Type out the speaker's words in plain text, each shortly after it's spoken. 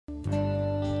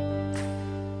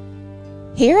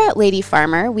Here at Lady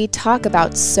Farmer, we talk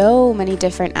about so many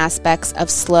different aspects of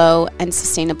slow and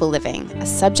sustainable living, a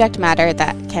subject matter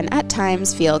that can at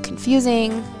times feel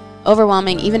confusing,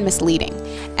 overwhelming, even misleading.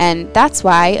 And that's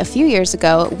why a few years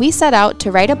ago, we set out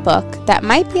to write a book that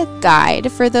might be a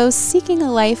guide for those seeking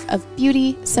a life of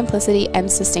beauty, simplicity, and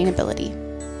sustainability.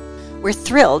 We're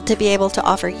thrilled to be able to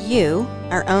offer you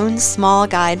our own small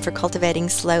guide for cultivating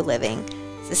slow living,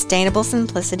 sustainable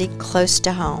simplicity close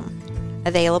to home,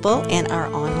 available in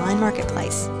our online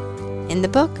marketplace. In the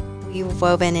book, we've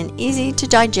woven an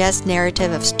easy-to-digest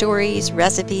narrative of stories,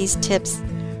 recipes, tips,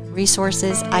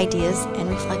 resources, ideas, and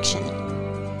reflection.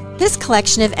 This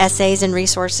collection of essays and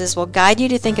resources will guide you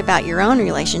to think about your own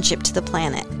relationship to the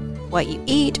planet, what you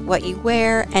eat, what you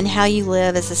wear, and how you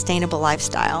live a sustainable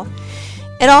lifestyle.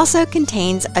 It also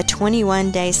contains a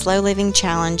 21-day slow living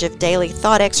challenge of daily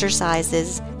thought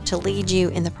exercises to lead you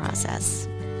in the process.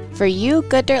 For you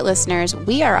Good Dirt listeners,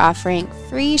 we are offering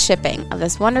free shipping of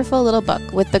this wonderful little book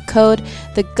with the code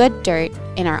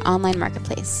TheGoodDirt in our online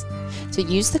marketplace. So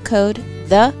use the code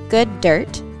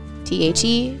TheGoodDirt,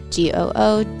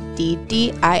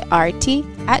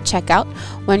 TheGoodDirt at checkout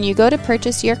when you go to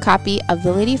purchase your copy of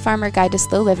the Lady Farmer Guide to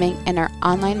Slow Living in our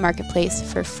online marketplace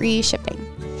for free shipping.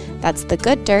 That's The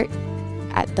Good Dirt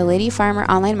at the Lady Farmer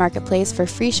online marketplace for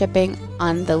free shipping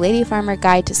on the Lady Farmer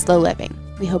Guide to Slow Living.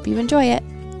 We hope you enjoy it.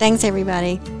 Thanks,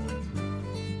 everybody.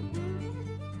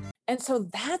 And so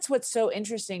that's what's so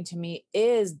interesting to me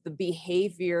is the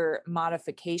behavior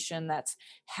modification that's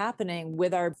happening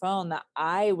with our phone that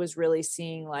I was really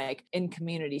seeing like in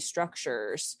community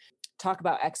structures. Talk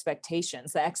about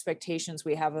expectations, the expectations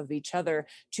we have of each other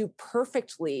to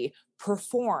perfectly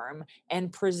perform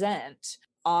and present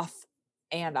off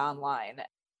and online.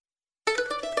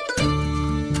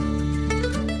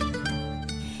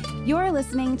 You're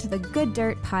listening to the Good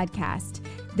Dirt Podcast.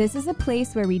 This is a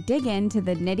place where we dig into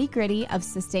the nitty-gritty of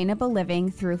sustainable living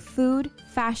through food,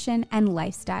 fashion, and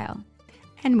lifestyle.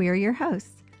 And we're your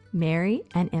hosts, Mary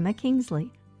and Emma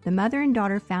Kingsley, the mother and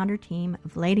daughter founder team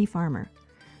of Lady Farmer.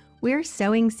 We're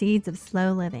sowing seeds of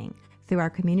slow living through our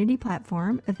community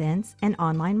platform, events, and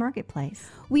online marketplace.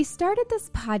 We started this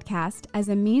podcast as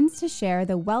a means to share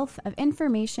the wealth of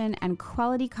information and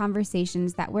quality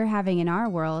conversations that we're having in our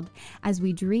world as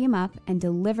we dream up and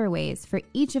deliver ways for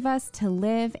each of us to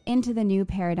live into the new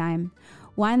paradigm,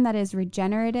 one that is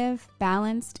regenerative,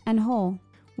 balanced, and whole.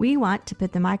 We want to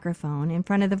put the microphone in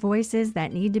front of the voices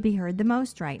that need to be heard the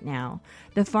most right now.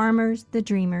 The farmers, the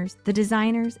dreamers, the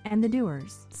designers, and the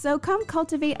doers. So come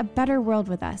cultivate a better world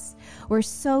with us. We're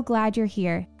so glad you're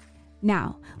here.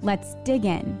 Now, let's dig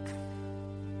in.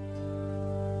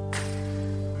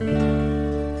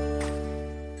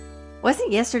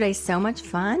 Wasn't yesterday so much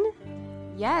fun?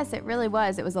 Yes, it really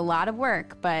was. It was a lot of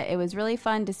work, but it was really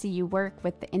fun to see you work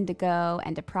with the indigo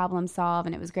and to problem solve,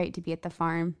 and it was great to be at the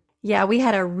farm. Yeah, we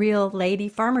had a real Lady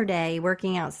Farmer Day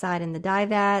working outside in the dye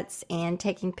vats and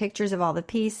taking pictures of all the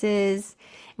pieces.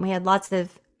 And we had lots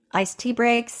of iced tea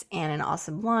breaks and an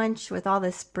awesome lunch with all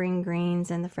the spring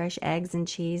greens and the fresh eggs and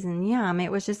cheese and yum.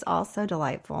 It was just all so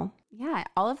delightful. Yeah,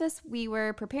 all of this we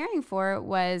were preparing for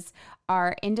was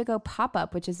our Indigo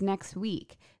pop-up, which is next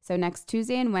week. So next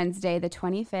Tuesday and Wednesday, the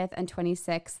 25th and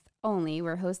 26th only,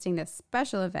 we're hosting this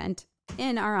special event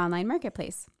in our online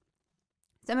marketplace.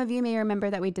 Some of you may remember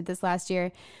that we did this last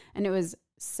year, and it was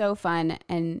so fun,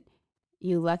 and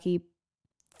you lucky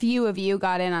few of you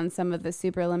got in on some of the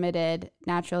super limited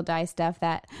natural dye stuff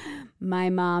that my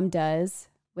mom does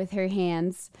with her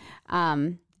hands,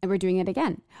 and we're doing it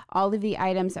again. All of the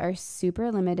items are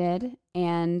super limited,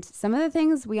 and some of the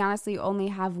things we honestly only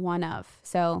have one of,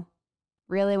 so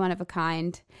really one of a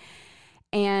kind,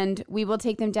 and we will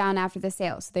take them down after the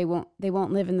sale, so they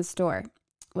won't live in the store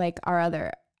like our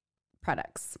other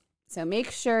products. So make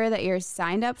sure that you're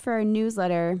signed up for our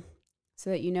newsletter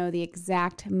so that you know the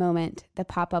exact moment the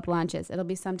pop-up launches. It'll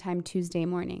be sometime Tuesday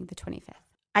morning, the 25th.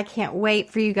 I can't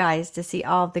wait for you guys to see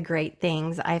all of the great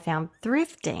things I found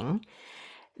thrifting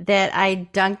that I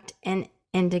dunked in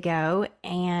indigo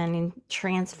and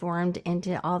transformed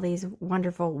into all these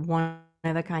wonderful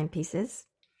one-of-a-kind pieces.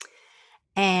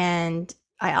 And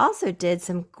I also did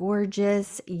some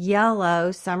gorgeous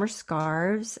yellow summer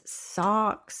scarves,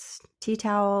 socks, tea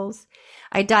towels.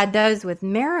 I dyed those with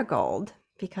marigold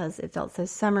because it felt so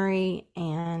summery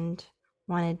and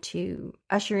wanted to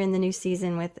usher in the new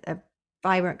season with a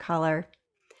vibrant color.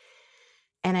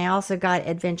 And I also got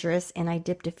adventurous and I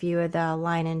dipped a few of the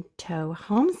line and toe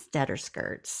homesteader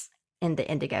skirts in the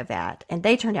indigo vat, and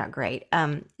they turned out great.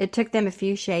 It took them a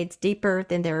few shades deeper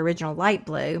than their original light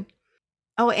blue.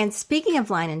 Oh, and speaking of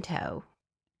line and toe,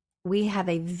 we have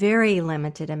a very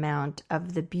limited amount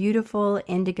of the beautiful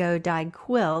indigo dyed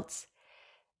quilts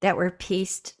that were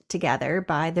pieced together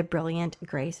by the brilliant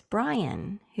Grace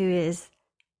Bryan, who is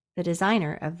the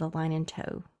designer of the Line and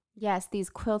Toe. Yes, these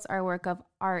quilts are a work of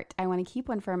art. I want to keep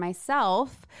one for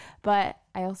myself, but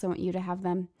I also want you to have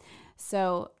them.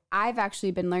 So I've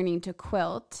actually been learning to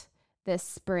quilt this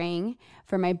spring.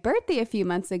 For my birthday a few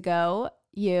months ago,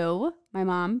 my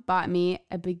mom, bought me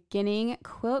a beginning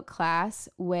quilt class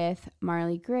with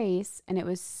Marlee Grace, and it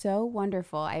was so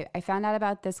wonderful. I found out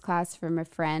about this class from a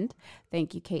friend,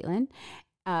 thank you, Caitlin,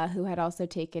 who had also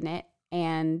taken it,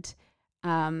 and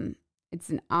it's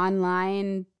an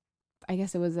online, I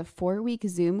guess it was a 4-week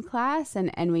Zoom class,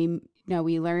 and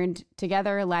we learned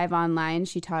together live online.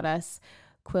 She taught us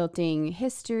quilting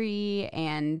history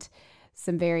and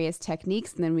some various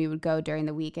techniques, and then we would go during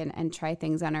the week and try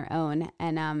things on our own.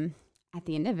 And at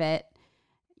the end of it,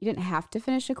 you didn't have to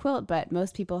finish a quilt, but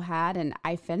most people had, and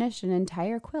I finished an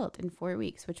entire quilt in 4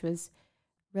 weeks, which was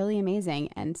really amazing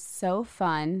and so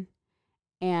fun,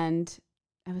 and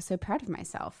I was so proud of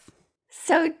myself.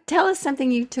 So tell us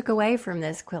something you took away from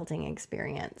this quilting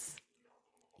experience.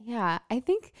 Yeah, I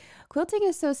think quilting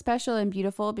is so special and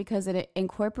beautiful because it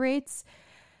incorporates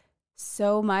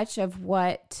so much of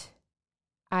what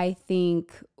I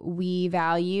think we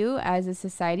value as a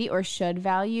society, or should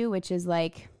value, which is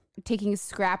like taking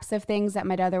scraps of things that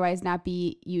might otherwise not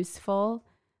be useful,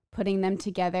 putting them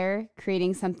together,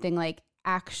 creating something like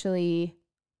actually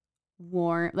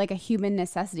warm, like a human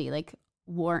necessity, like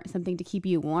warm, something to keep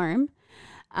you warm.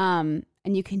 And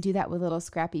you can do that with little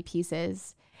scrappy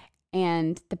pieces.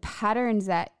 And the patterns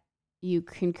that you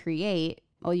can create,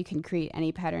 well, you can create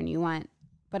any pattern you want,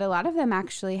 but a lot of them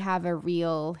actually have a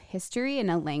real history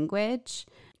and a language.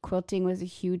 Quilting was a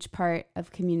huge part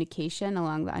of communication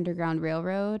along the Underground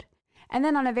Railroad. And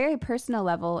then on a very personal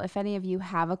level, if any of you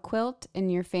have a quilt in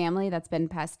your family that's been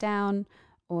passed down,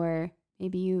 or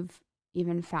maybe you've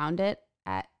even found it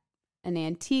at an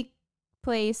antique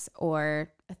place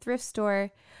or a thrift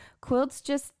store, quilts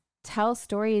just tell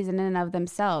stories in and of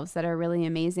themselves that are really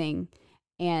amazing.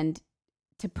 And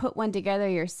to put one together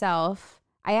yourself,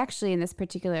 I actually, in this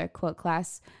particular quilt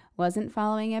class, wasn't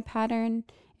following a pattern.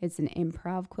 It's an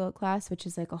improv quilt class, which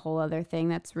is like a whole other thing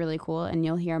that's really cool. And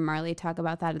you'll hear Marlee talk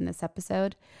about that in this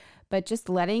episode. But just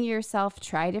letting yourself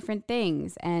try different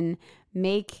things and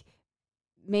make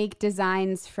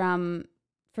designs from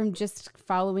just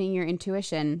following your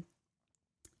intuition.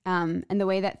 And the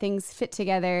way that things fit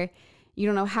together, you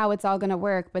don't know how it's all going to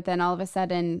work, but then all of a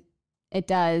sudden it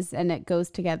does, and it goes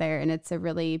together, and it's a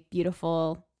really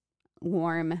beautiful,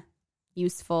 warm,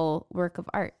 useful work of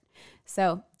art.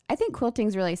 So I think quilting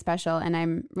is really special, and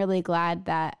I'm really glad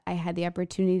that I had the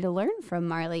opportunity to learn from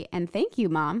Marlee. And thank you,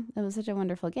 Mom. That was such a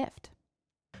wonderful gift.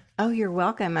 Oh, you're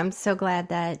welcome. I'm so glad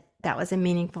that was a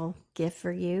meaningful gift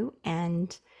for you.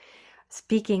 And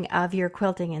speaking of your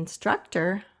quilting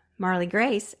instructor, Marlee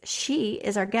Grace, she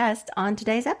is our guest on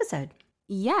today's episode.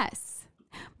 Yes.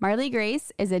 Marlee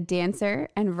Grace is a dancer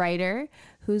and writer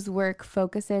whose work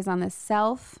focuses on the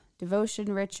self,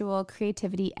 devotion, ritual,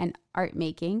 creativity, and art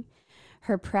making.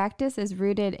 Her practice is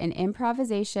rooted in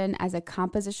improvisation as a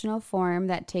compositional form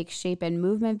that takes shape in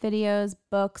movement videos,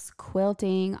 books,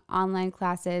 quilting, online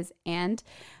classes, and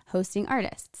hosting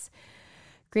artists.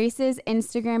 Grace's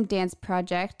Instagram dance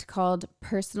project called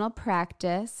Personal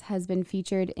Practice has been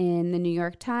featured in the New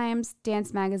York Times,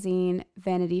 Dance Magazine,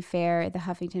 Vanity Fair, the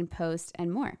Huffington Post,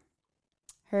 and more.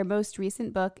 Her most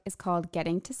recent book is called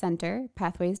Getting to Center,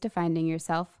 Pathways to Finding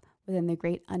Yourself Within the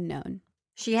Great Unknown.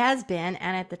 She has been,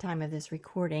 and at the time of this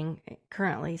recording,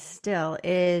 currently still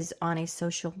is on a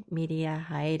social media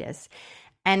hiatus.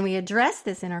 And we addressed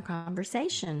this in our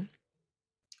conversation.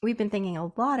 We've been thinking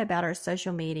a lot about our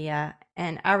social media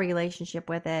and our relationship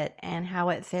with it and how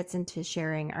it fits into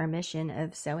sharing our mission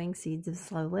of sowing seeds of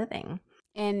slow living.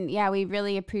 And yeah, we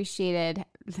really appreciated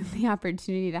the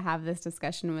opportunity to have this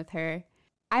discussion with her.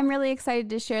 I'm really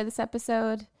excited to share this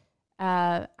episode.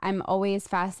 I'm always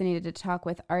fascinated to talk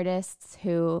with artists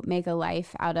who make a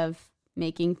life out of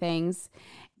making things.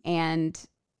 And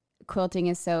quilting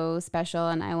is so special,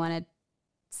 and I want to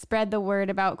spread the word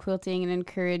about quilting and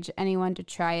encourage anyone to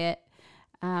try it.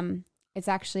 It's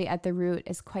actually, at the root,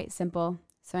 is quite simple.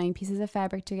 Sewing pieces of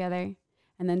fabric together,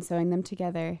 and then sewing them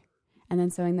together, and then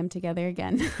sewing them together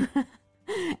again.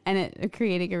 And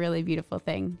creating a really beautiful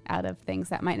thing out of things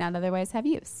that might not otherwise have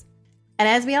use. And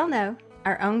as we all know,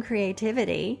 our own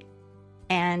creativity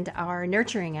and our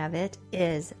nurturing of it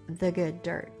is the good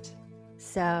dirt.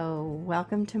 So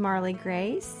welcome to Marlee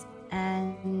Grace,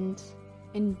 and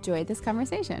enjoy this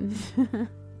conversation.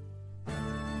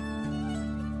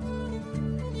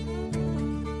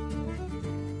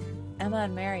 Emma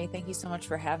and Mary, thank you so much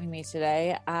for having me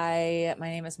today. My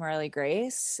name is Marlee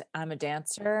Grace. I'm a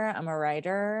dancer. I'm a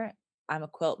writer. I'm a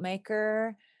quilt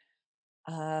maker.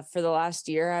 For the last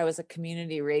year, I was a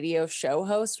community radio show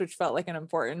host, which felt like an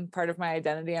important part of my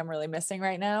identity I'm really missing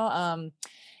right now.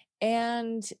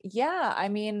 And yeah, I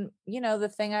mean,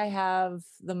 the thing I have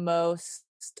the most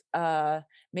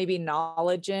maybe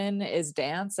knowledge in is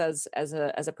dance as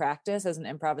a practice, as an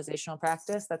improvisational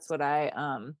practice. That's what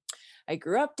I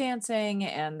grew up dancing,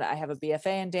 and I have a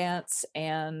BFA in dance,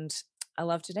 and I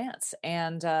love to dance.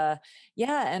 And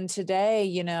and today,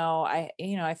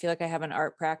 I feel like I have an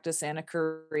art practice and a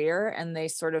career, and they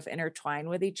sort of intertwine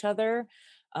with each other.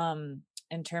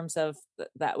 In terms of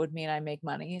that would mean I make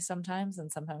money sometimes,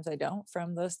 and sometimes I don't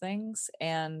from those things.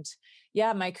 And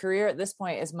yeah, my career at this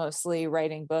point is mostly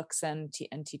writing books and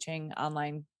teaching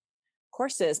online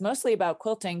courses, mostly about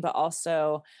quilting, but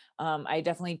also I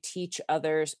definitely teach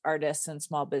others, artists and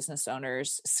small business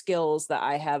owners, skills that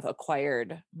I have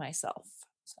acquired myself.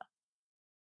 So.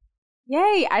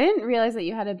 Yay. I didn't realize that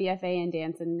you had a BFA in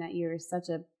dance and that you were such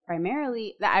a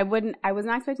I was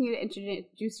not expecting you to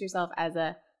introduce yourself as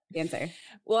a dancer.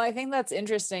 Well, I think that's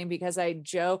interesting because I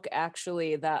joke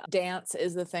actually that dance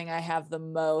is the thing I have the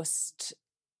most,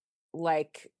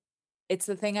 it's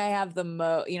the thing I have the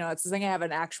most, it's the thing I have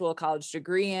an actual college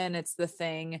degree in. It's the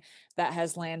thing that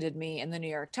has landed me in the New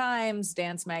York Times,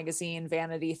 Dance Magazine,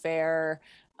 Vanity Fair,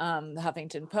 the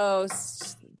Huffington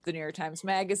Post, the New York Times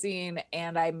Magazine,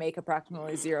 and I make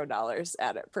approximately $0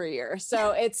 at it per year.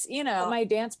 So it's, my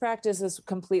dance practice is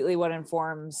completely what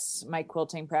informs my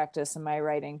quilting practice and my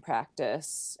writing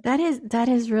practice. That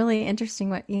is really interesting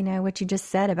what you just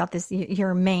said about this,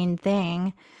 your main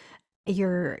thing,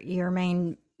 your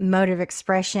main mode of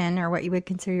expression, or what you would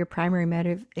consider your primary mode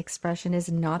of expression,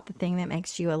 is not the thing that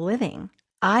makes you a living.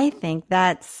 I think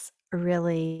that's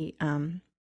really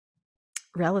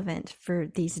relevant for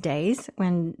these days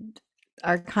when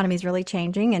our economy is really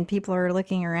changing and people are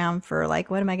looking around for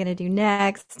what am I going to do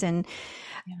next? And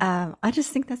I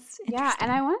just think that's interesting. Yeah,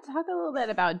 and I want to talk a little bit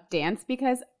about dance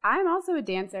because I'm also a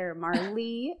dancer.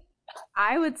 Marlee,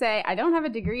 I would say I don't have a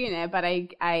degree in it, but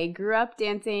I grew up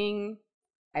dancing,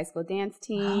 high school dance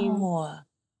team. Oh.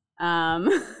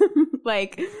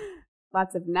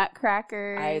 Lots of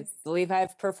nutcrackers. I believe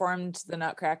I've performed the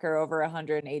Nutcracker over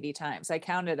 180 times. I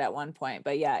counted at one point,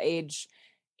 but yeah, age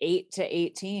 8 to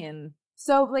 18.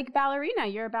 So ballerina,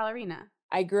 you're a ballerina.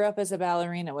 I grew up as a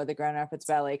ballerina with the Grand Rapids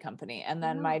Ballet Company. And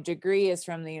then my degree is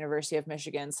from the University of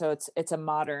Michigan. So it's a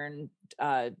modern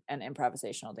and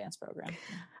improvisational dance program.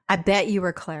 I bet you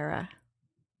were Clara.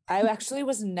 I actually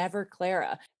was never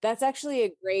Clara. That's actually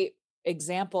a great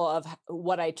example of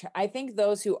what I think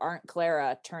those who aren't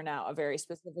Clara turn out a very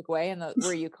specific way. And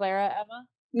were you Clara, Emma?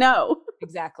 No.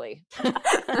 Exactly.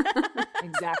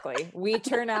 Exactly. We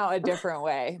turn out a different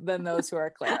way than those who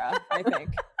are Clara, I think.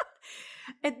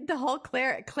 The whole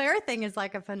Clara thing is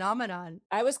like a phenomenon.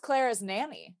 I was Clara's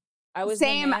nanny. I was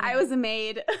Same. I was a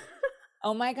maid.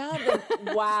 Oh my God.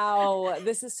 Wow.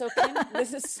 This is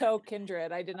so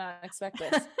kindred. I did not expect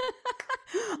this.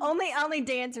 Only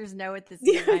dancers know what this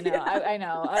is. I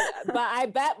know. But I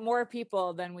bet more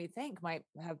people than we think might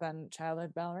have been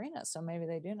childhood ballerinas. So maybe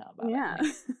they do know about it. Yeah.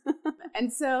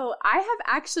 And so I have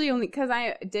actually only, because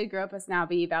I did grow up as an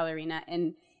Albee ballerina,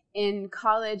 and in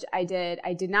college I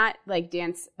did not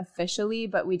dance officially,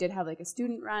 but we did have a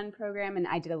student run program, and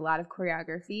I did a lot of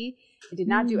choreography. I did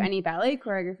not do any ballet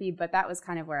choreography, but that was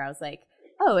kind of where I was like,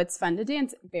 oh, it's fun to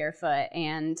dance barefoot,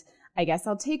 and I guess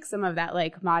I'll take some of that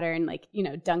modern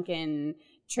Duncan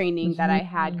training that I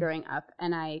had growing up,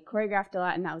 and I choreographed a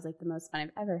lot, and that was the most fun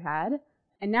I've ever had.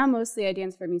 And now mostly I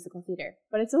dance for musical theater,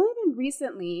 but it's only been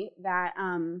recently that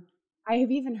I have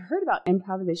even heard about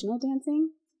improvisational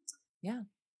dancing. Yeah.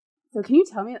 So can you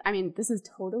tell me, I mean, this is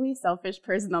totally selfish,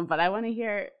 personal, but I want to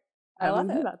hear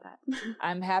about that.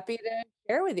 I'm happy to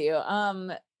share with you.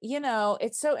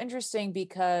 It's so interesting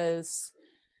because,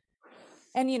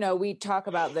 and, we talk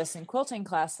about this in quilting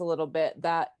class a little bit,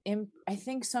 that I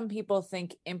think some people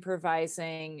think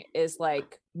improvising is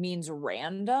means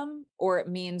random, or it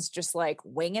means just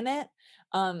winging it.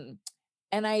 And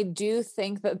I do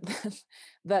think that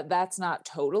that's not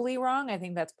totally wrong. I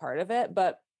think that's part of it,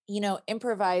 but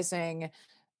improvising,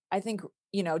 I think,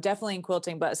 definitely in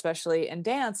quilting, but especially in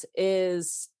dance,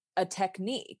 is a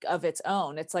technique of its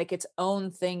own. It's its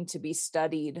own thing to be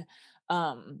studied,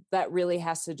 that really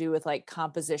has to do with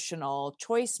compositional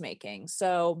choice making.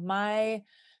 So my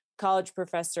college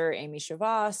professor, Amy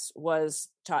Shavas, was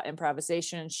taught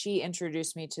improvisation. She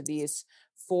introduced me to these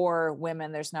 4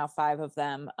 women. There's now 5 of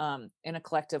them in a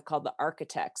collective called the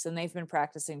Architects, and they've been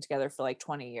practicing together for like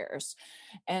 20 years.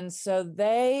 And so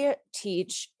they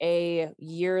teach a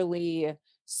yearly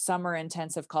summer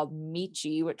intensive called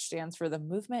Michi, which stands for the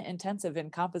Movement Intensive in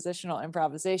Compositional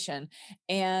Improvisation.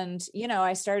 And, you know,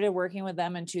 I started working with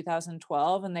them in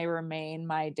 2012, and they remain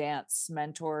my dance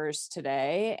mentors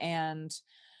today. And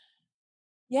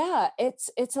yeah,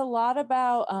 it's a lot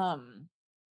about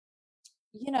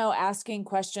you know, asking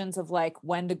questions of like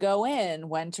when to go in,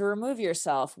 when to remove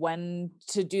yourself, when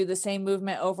to do the same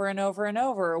movement over and over and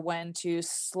over, when to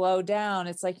slow down.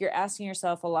 It's like you're asking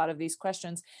yourself a lot of these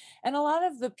questions. And a lot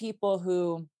of the people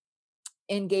who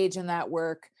engage in that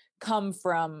work come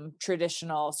from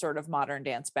traditional sort of modern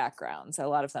dance backgrounds. A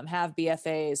lot of them have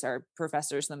BFAs, are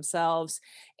professors themselves,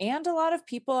 and a lot of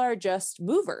people are just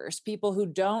movers, people who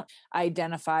don't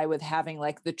identify with having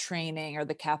like the training or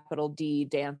the capital D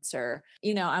dancer.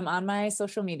 You know, I'm on my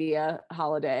social media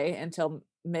holiday until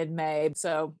mid-May,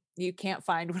 so you can't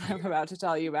find what I'm about to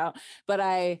tell you about, but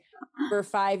I for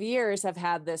 5 years have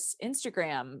had this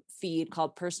Instagram feed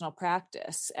called Personal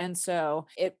Practice. And so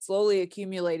it slowly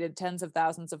accumulated tens of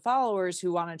thousands of followers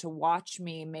who wanted to watch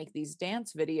me make these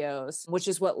dance videos, which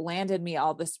is what landed me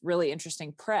all this really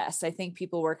interesting press. I think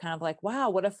people were kind of like, wow,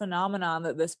 what a phenomenon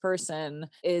that this person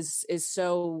is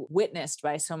so witnessed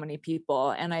by so many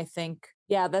people. And I think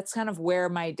yeah, that's kind of where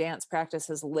my dance practice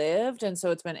has lived. And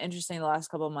so it's been interesting the last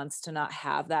couple of months to not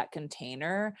have that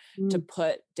container to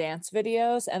put dance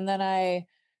videos. And then I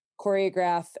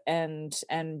choreograph and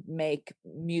make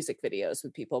music videos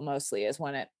with people mostly is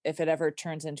when if it ever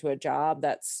turns into a job,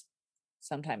 that's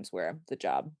sometimes where the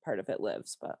job part of it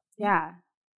lives. But yeah,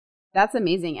 that's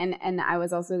amazing. And I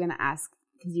was also going to ask,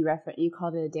 because you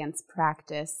called it a dance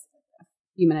practice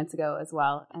few minutes ago as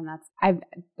well, and I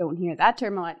don't hear that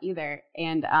term a lot either.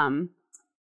 And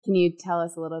can you tell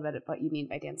us a little bit of what you mean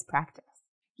by dance practice?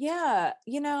 Yeah,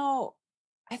 you know,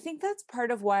 I think that's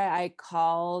part of why I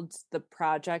called the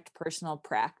project Personal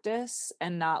Practice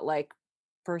and not like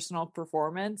personal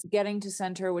performance. Getting to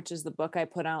Center, which is the book I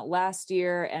put out last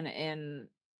year, and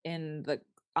in the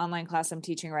online class I'm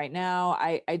teaching right now,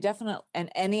 I definitely,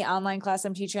 and any online class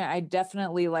I'm teaching, I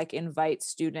definitely like invite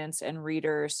students and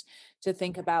readers to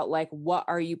think about like, what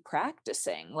are you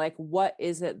practicing? Like, what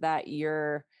is it that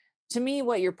to me,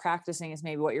 what you're practicing is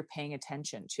maybe what you're paying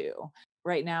attention to.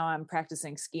 Right now I'm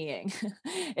practicing skiing.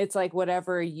 It's like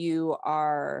whatever you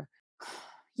are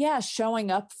showing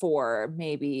up for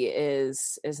maybe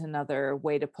is another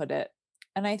way to put it.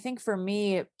 And I think for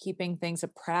me, keeping things a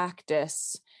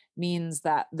practice means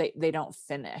that they don't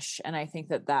finish. And I think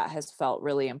that has felt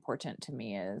really important to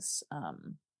me is I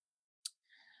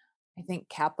think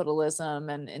capitalism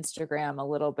and Instagram a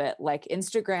little bit, like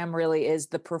Instagram really is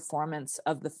the performance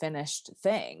of the finished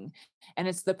thing. And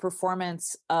it's the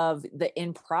performance of the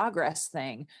in progress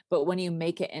thing. But when you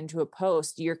make it into a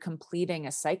post, you're completing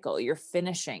a cycle, you're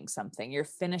finishing something, you're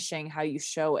finishing how you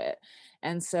show it.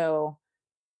 And so,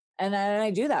 and I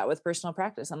do that with personal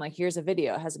practice. I'm like, here's a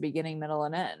video, it has a beginning, middle,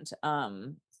 and end.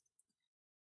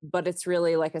 But it's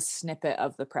really like a snippet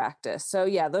of the practice. So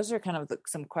yeah, those are kind of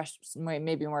some questions,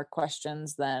 maybe more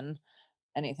questions than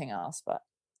anything else. But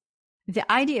the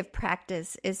idea of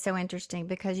practice is so interesting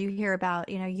because you hear about,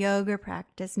 yoga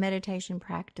practice, meditation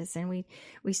practice, and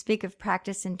we speak of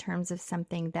practice in terms of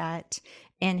something that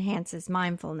enhances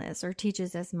mindfulness or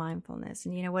teaches us mindfulness.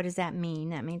 And what does that mean?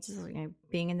 That means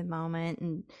being in the moment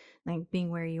and like being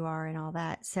where you are and all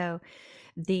that. So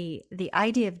the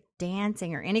idea of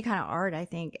dancing or any kind of art, I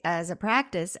think, as a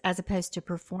practice as opposed to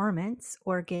performance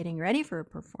or getting ready for a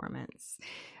performance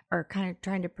or kind of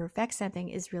trying to perfect something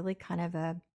is really kind of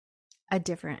a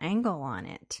different angle on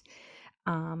it.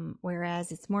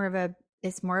 Whereas it's more of a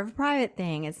private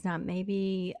thing. It's not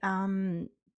maybe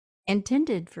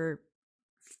intended for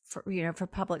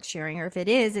public sharing, or if it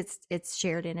is, it's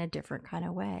shared in a different kind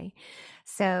of way.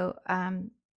 So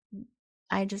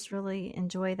I just really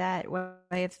enjoy that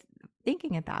way of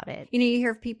thinking about it. You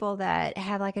hear of people that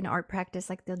have like an art practice,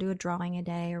 like they'll do a drawing a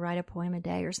day or write a poem a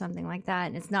day or something like that.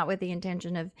 And it's not with the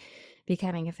intention of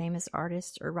becoming a famous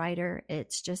artist or writer.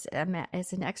 It's just,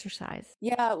 it's an exercise.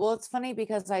 Yeah. Well, it's funny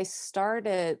because I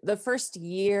started the first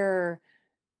year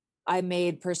I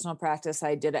made personal practice.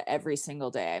 I did it every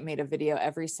single day. I made a video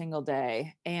every single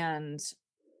day. And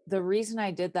the reason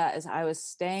I did that is I was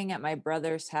staying at my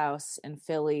brother's house in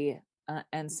Philly,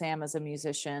 and Sam is a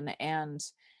musician, and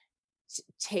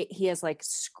he has like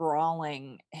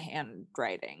scrawling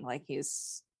handwriting, like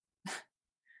he's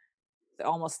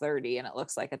almost 30 and it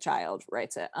looks like a child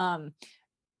writes it.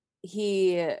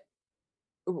 He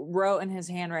wrote in his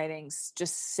handwritings,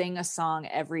 just sing a song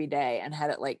every day, and had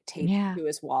it like taped Yeah. to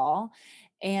his wall.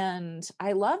 And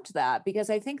I loved that because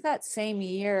I think that same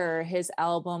year his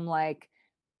album like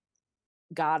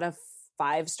got a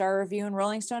 5-star review in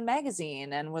Rolling Stone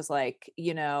magazine and was like,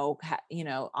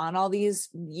 on all these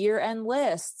year-end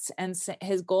lists. And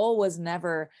his goal was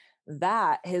never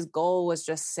that. His goal was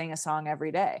just sing a song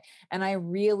every day. And I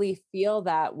really feel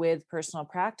that with personal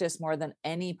practice more than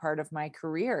any part of my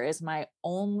career. Is my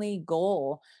only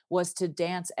goal was to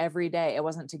dance every day. It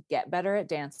wasn't to get better at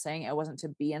dancing. It wasn't to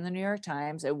be in the New York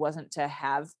Times. It wasn't to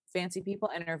have fancy people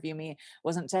interview me. It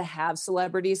wasn't to have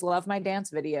celebrities love my dance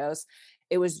videos.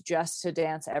 It was just to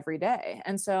dance every day.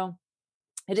 And so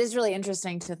it is really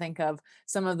interesting to think of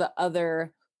some of the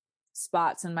other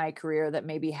spots in my career that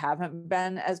maybe haven't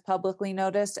been as publicly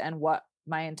noticed, and what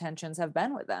my intentions have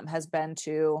been with them has been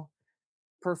to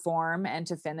perform and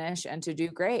to finish and to do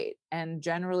great. And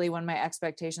generally when my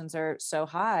expectations are so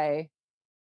high,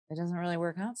 it doesn't really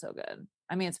work out so good.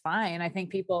 I mean, it's fine. I think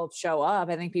people show up.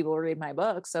 I think people read my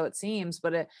book, so it seems,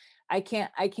 but I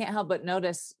can't help but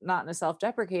notice, not in a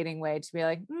self-deprecating way, to be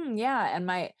like, yeah.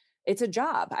 And it's a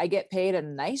job. I get paid a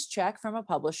nice check from a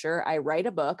publisher. I write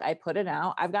a book, I put it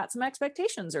out. I've got some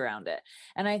expectations around it.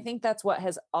 And I think that's what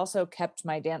has also kept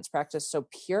my dance practice so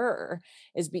pure,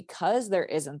 is because there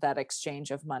isn't that exchange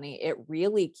of money. It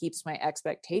really keeps my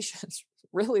expectations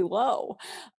really low.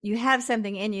 You have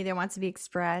something in you that wants to be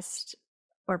expressed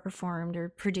or performed or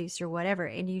produced or whatever,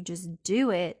 and you just do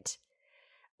it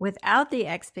without the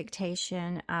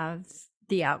expectation of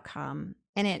the outcome.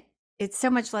 And it's so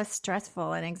much less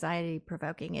stressful and anxiety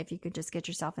provoking if you could just get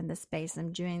yourself in this space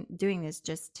and doing this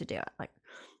just to do it. Like,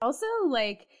 also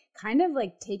like kind of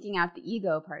like taking out the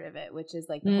ego part of it, which is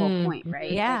like the whole point,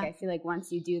 right? Yeah. Like I feel like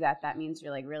once you do that, that means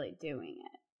you're like really doing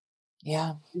it.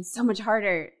 Yeah. It's so much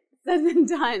harder said than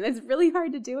done. It's really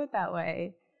hard to do it that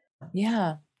way.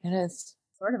 Yeah, it is.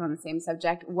 Sort of on the same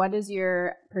subject, what does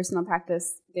your personal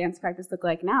practice, dance practice look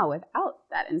like now without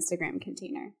that Instagram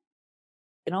container?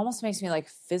 It almost makes me like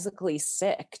physically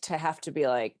sick to have to be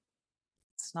like,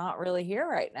 it's not really here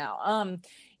right now.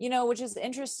 Which is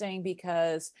interesting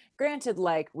because granted,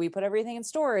 like we put everything in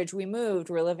storage, we moved,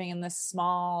 we're living in this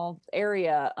small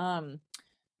area.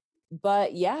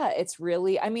 But yeah, it's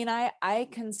really, I mean, I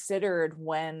considered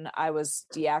when I was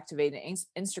deactivating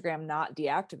Instagram, not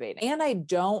deactivating, and I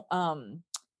don't,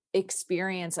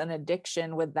 experience an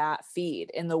addiction with that feed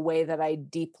in the way that I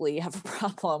deeply have a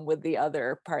problem with the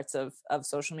other parts of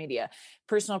social media.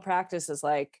 Personal practice is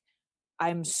like,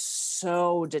 I'm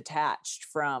so detached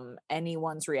from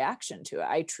anyone's reaction to it.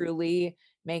 I truly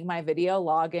make my video,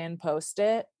 log in, post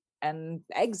it, and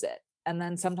exit. And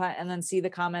then see the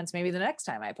comments maybe the next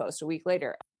time I post a week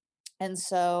later. And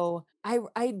so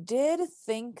I did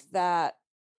think that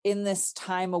in this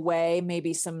time away,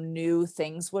 maybe some new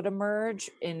things would emerge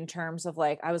in terms of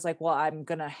like, I was like, well, I'm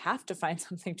going to have to find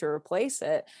something to replace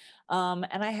it. And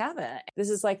I haven't. This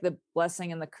is like the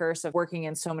blessing and the curse of working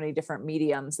in so many different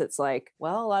mediums. It's like,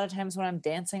 well, a lot of times when I'm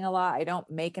dancing a lot, I don't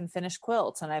make and finish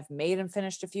quilts. And I've made and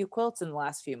finished a few quilts in the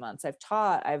last few months. I've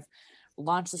taught, I've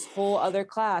launched this whole other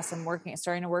class. I'm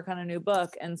starting to work on a new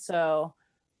book. And so,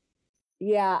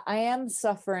 yeah, I am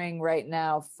suffering right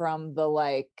now from the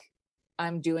like,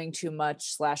 I'm doing too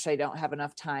much / I don't have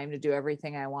enough time to do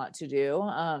everything I want to do.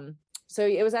 So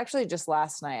it was actually just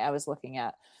last night I was looking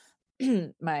at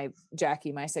my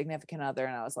Jackie, my significant other,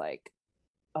 and I was like,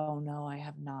 oh no, I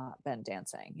have not been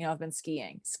dancing. I've been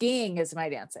skiing. Skiing is my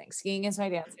dancing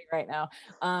right now.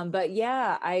 But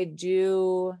yeah, I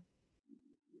do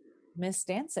miss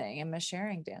dancing and miss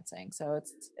sharing dancing. So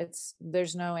it's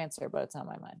there's no answer, but it's on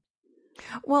my mind.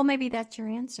 well, maybe that's your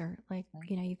answer. Like,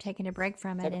 you've taken a break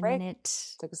from it, and then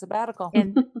it Took a sabbatical.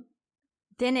 and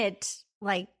then it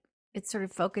sort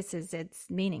of focuses its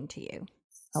meaning to you.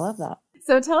 I love that.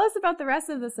 So tell us about the rest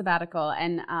of the sabbatical.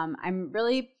 And I'm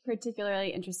really particularly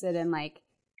interested in like,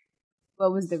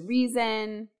 what was the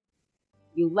reason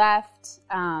you left,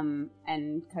 and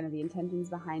kind of the intentions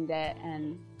behind it,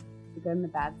 and the good and the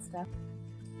bad stuff.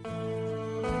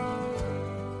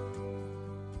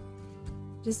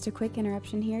 Just a quick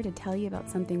interruption here to tell you about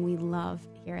something we love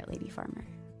here at Lady Farmer.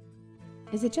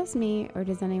 Is it just me, or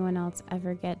does anyone else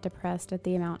ever get depressed at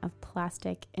the amount of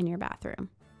plastic in your bathroom?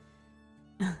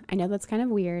 I know that's kind of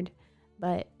weird,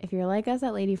 but if you're like us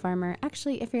at Lady Farmer,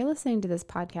 actually, if you're listening to this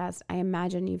podcast, I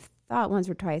imagine you've thought once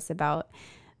or twice about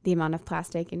the amount of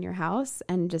plastic in your house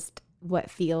and just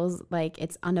what feels like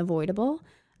it's unavoidable.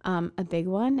 A big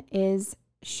one is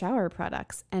shower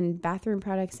products and bathroom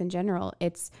products in general.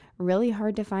 It's really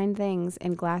hard to find things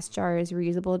in glass jars,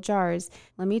 reusable jars.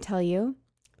 Let me tell you,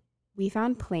 we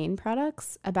found Plain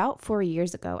products about 4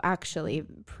 years ago, actually,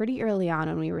 pretty early on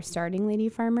when we were starting Lady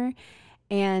Farmer.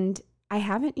 And I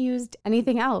haven't used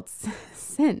anything else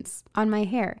since on my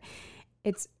hair.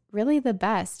 It's really the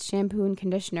best shampoo and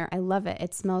conditioner. I love it.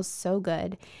 It smells so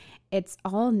good. It's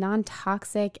all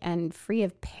non-toxic and free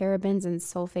of parabens and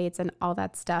sulfates and all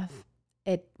that stuff.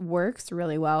 It works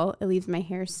really well. It leaves my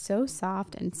hair so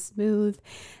soft and smooth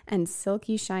and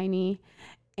silky shiny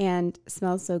and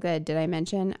smells so good. Did I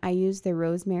mention I use the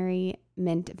rosemary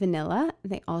mint vanilla?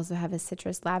 They also have a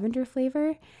citrus lavender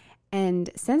flavor. And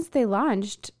since they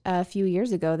launched a few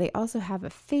years ago, they also have a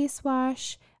face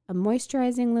wash, a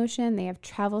moisturizing lotion. They have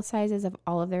travel sizes of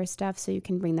all of their stuff so you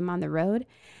can bring them on the road.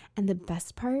 And the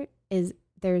best part is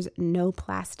there's no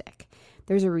plastic.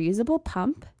 There's a reusable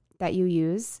pump that you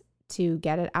use to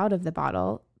get it out of the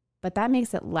bottle, but that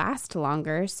makes it last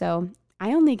longer. So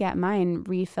I only get mine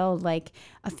refilled like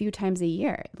a few times a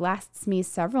year. It lasts me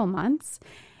several months.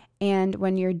 And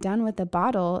when you're done with the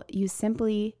bottle, you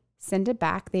simply send it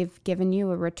back. They've given you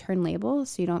a return label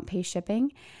so you don't pay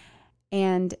shipping.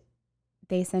 And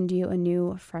they send you a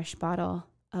new fresh bottle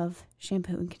of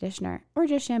shampoo and conditioner, or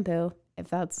just shampoo if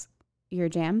that's your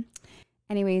jam.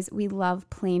 Anyways, we love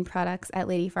Plain products at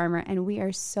Lady Farmer, and we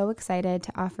are so excited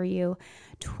to offer you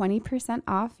 20%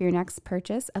 off your next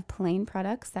purchase of Plain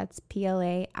products. That's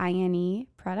PLAINE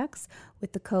products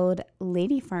with the code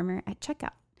Lady Farmer at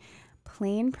checkout.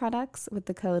 Plain products with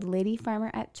the code Lady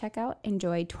Farmer at checkout.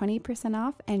 Enjoy 20%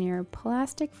 off and your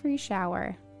plastic-free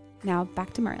shower. Now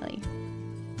back to Marlee.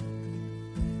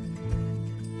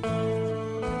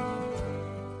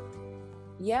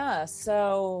 Yeah.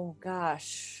 So,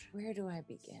 gosh, where do I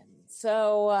begin?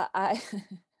 So I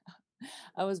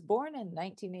was born in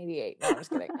 1988. No, I'm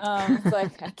just kidding. It's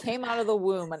like I came out of the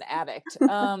womb an addict.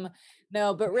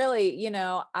 No, but really,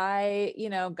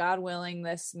 God willing,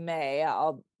 this May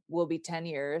will be 10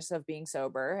 years of being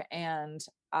sober, and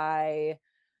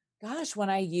when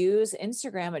I use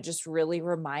Instagram, it just really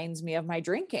reminds me of my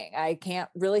drinking. I can't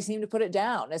really seem to put it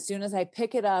down. As soon as I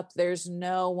pick it up, there's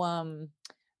no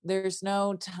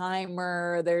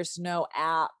timer, there's no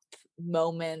app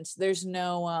moment, there's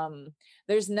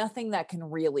nothing that can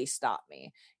really stop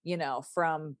me,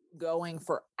 from going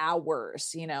for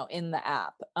hours, in the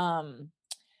app.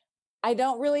 I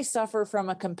don't really suffer from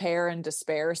a compare and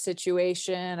despair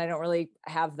situation. I don't really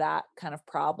have that kind of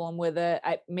problem with it.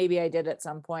 Maybe I did at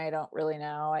some point. I don't really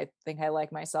know. I think I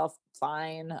like myself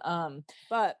fine.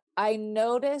 But I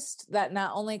noticed that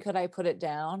not only could I put it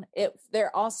down,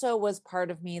 there also was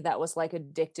part of me that was like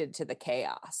addicted to the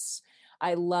chaos.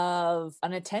 I love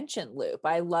an attention loop.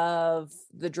 I love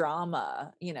the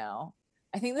drama,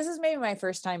 I think this is maybe my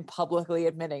first time publicly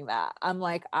admitting that. I'm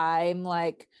like,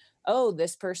 oh,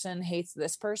 this person hates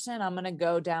this person. I'm going to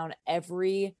go down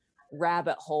every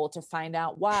rabbit hole to find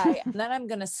out why. And then I'm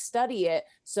going to study it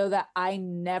so that I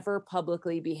never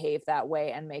publicly behave that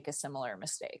way and make a similar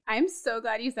mistake. I'm so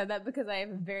glad you said that, because I have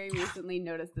very recently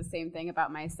noticed the same thing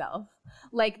about myself.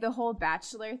 Like the whole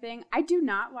Bachelor thing. I do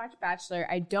not watch Bachelor.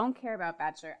 I don't care about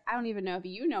Bachelor. I don't even know if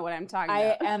you know what I'm talking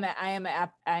about.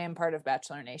 I am part of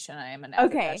Bachelor Nation. I am an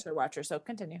avid Bachelor watcher. So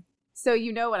continue. So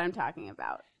you know what I'm talking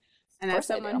about. And as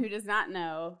someone who does not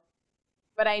know,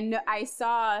 but I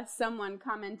saw someone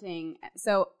commenting.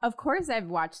 So of course I've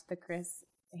watched the Chris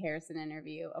Harrison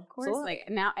interview. Of course, Absolutely.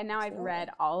 Now I've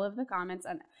read all of the comments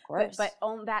on. Of course. But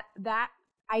on that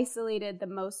isolated the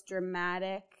most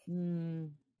dramatic.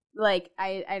 Like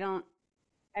I don't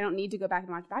need to go back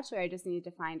and watch Bachelor. I just need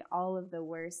to find all of the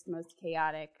worst, most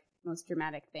chaotic, most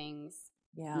dramatic things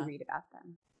and read about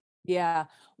them. Yeah.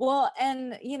 Well,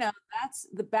 and that's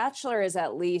The Bachelor is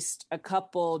at least a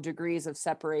couple degrees of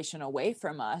separation away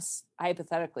from us.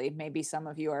 Hypothetically, maybe some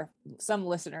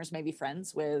listeners may be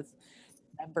friends with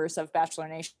members of Bachelor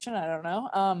Nation. I don't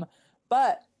know.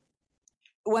 But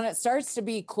when it starts to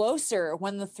be closer,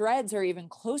 when the threads are even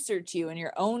closer to you in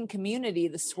your own community,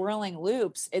 the swirling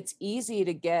loops, it's easy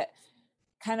to get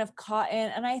kind of caught in.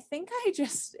 And I think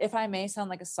if I may sound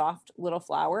like a soft little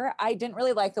flower, I didn't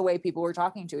really like the way people were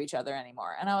talking to each other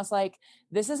anymore. And I was like,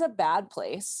 this is a bad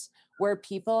place where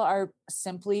people are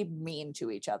simply mean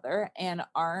to each other and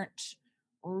aren't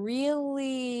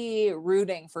really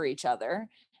rooting for each other.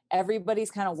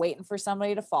 Everybody's kind of waiting for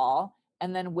somebody to fall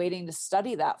and then waiting to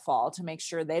study that fall to make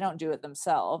sure they don't do it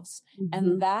themselves. Mm-hmm.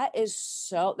 And that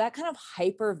kind of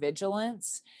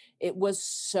hypervigilance, it was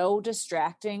so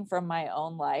distracting from my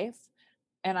own life.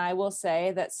 And I will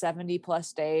say that 70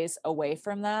 plus days away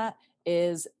from that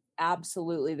is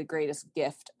absolutely the greatest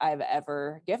gift I've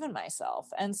ever given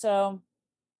myself. And so,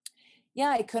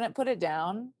 I couldn't put it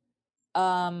down.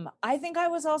 I think I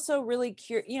was also really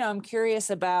I'm curious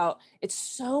about, it's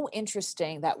so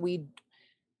interesting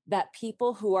that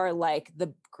people who are like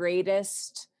the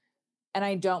greatest, and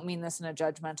I don't mean this in a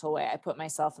judgmental way, I put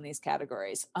myself in these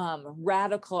categories,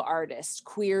 radical artists,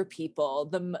 queer people,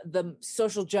 the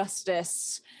social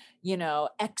justice,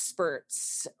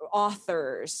 experts,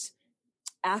 authors,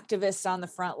 activists on the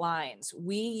front lines.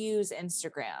 We use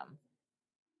Instagram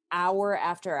hour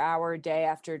after hour, day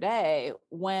after day,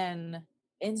 when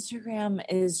Instagram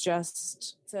is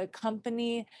just, it's a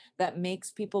company that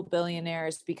makes people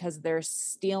billionaires because they're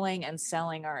stealing and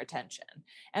selling our attention.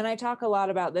 And I talk a lot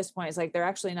about this point. It's like they're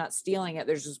actually not stealing it,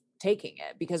 they're just taking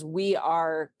it because we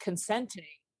are consenting,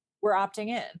 we're opting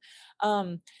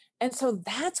in. And so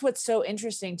that's what's so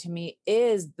interesting to me,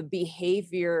 is the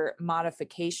behavior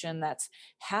modification that's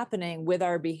happening with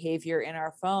our behavior in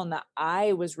our phone, that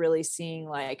I was really seeing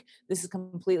like this is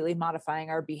completely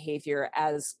modifying our behavior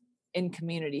as in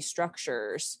community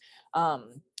structures.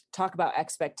 Talk about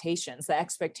expectations, the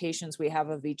expectations we have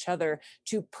of each other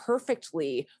to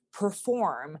perfectly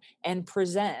perform and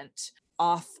present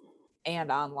off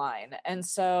and online. And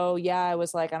so, yeah, I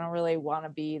was like, I don't really want to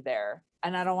be there,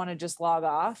 and I don't want to just log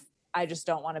off. I just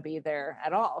don't want to be there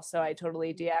at all. So I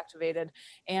totally deactivated,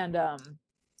 and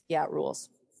yeah, it rules.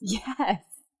 Yes.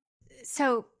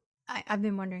 So I've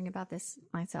been wondering about this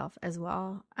myself as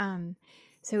well.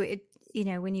 So it,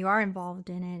 when you are involved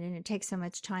in it and it takes so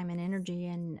much time and energy,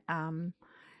 and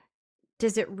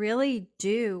does it really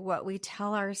do what we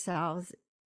tell ourselves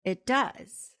it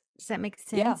does? Does that make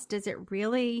sense? Yeah. Does it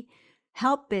really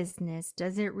help business?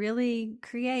 Does it really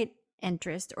create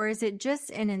interest? Or is it just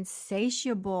an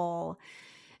insatiable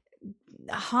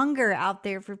hunger out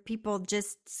there for people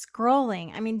just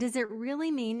scrolling? I mean, does it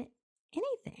really mean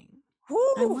anything?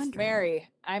 Whew, Mary,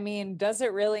 I mean, does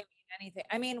it really mean anything?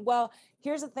 I mean, well,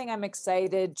 here's the thing. I'm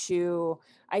excited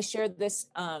I shared this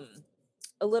a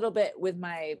little bit with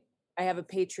I have a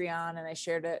Patreon, and I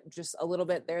shared it just a little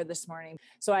bit there this morning.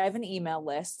 So I have an email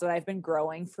list that I've been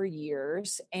growing for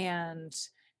years, and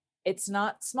it's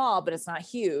not small, but it's not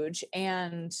huge.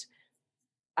 And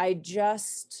I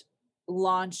just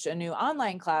launched a new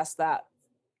online class that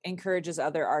encourages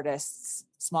other artists,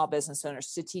 small business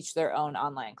owners, to teach their own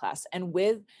online class. And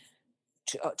with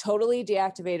totally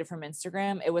deactivated from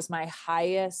Instagram, it was my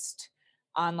highest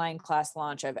online class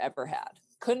launch I've ever had.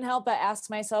 Couldn't help but ask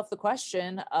myself the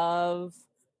question of,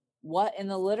 what in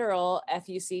the literal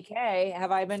FUCK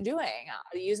have I been doing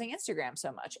using Instagram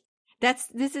so much?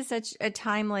 This is such a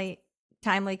timely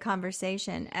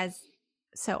conversation, as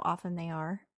so often they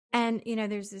are. And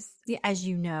there's this, as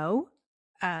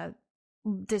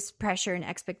this pressure and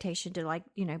expectation to, like,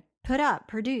 put up,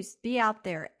 produce, be out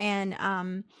there,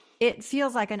 and it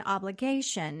feels like an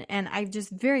obligation. And I've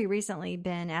just very recently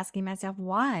been asking myself,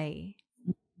 why?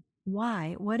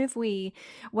 What if we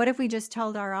just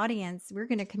told our audience, we're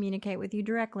going to communicate with you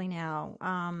directly now,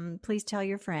 please tell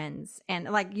your friends? And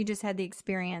like you just had the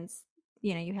experience,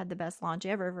 you had the best launch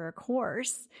ever for a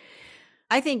course.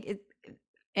 I think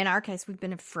in our case, we've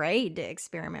been afraid to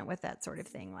experiment with that sort of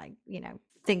thing, like,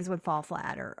 things would fall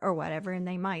flat or whatever, and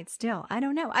they might still. I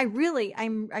don't know. I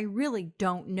really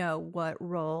don't know what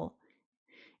role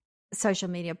social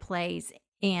media plays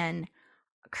in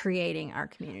creating our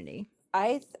community.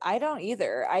 I don't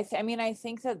either. I mean, I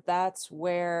think that's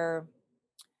where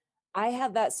I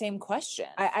had that same question.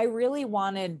 I really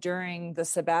wanted during the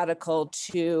sabbatical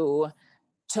to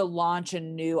launch a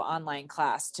new online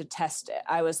class, to test it.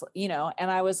 I was, and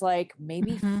I was like,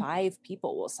 maybe 5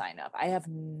 people will sign up. I have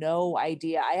no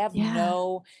idea. I have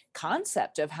no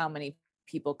concept of how many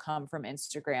people come from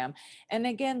Instagram. And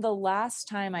again, the last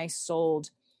time I sold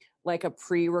like a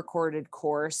pre-recorded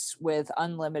course with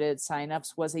unlimited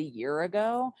signups was a year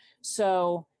ago.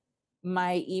 So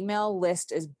my email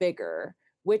list is bigger,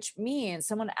 which means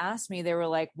someone asked me, they were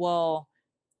like, well,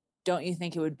 don't you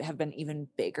think it would have been even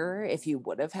bigger if you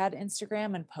would have had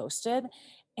Instagram and posted?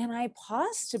 And I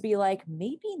paused to be like,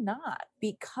 maybe not,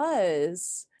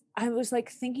 because I was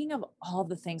like thinking of all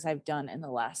the things I've done in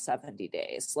the last 70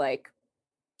 days, like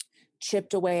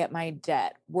chipped away at my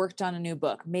debt, worked on a new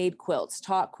book, made quilts,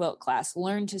 taught quilt class,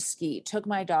 learned to ski, took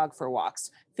my dog for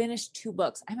walks, finished 2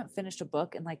 books. I haven't finished a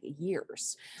book in like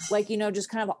years. Like, just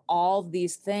kind of all of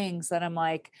these things that I'm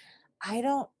like,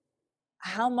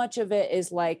 how much of it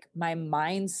is like my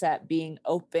mindset being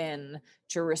open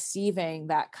to receiving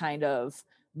that kind of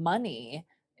money,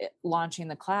 launching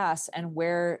the class, and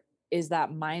where is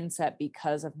that mindset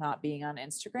because of not being on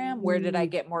Instagram? Where did I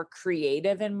get more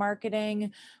creative in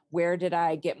marketing? Where did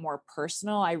I get more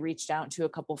personal? I reached out to a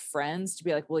couple friends to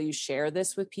be like, will you share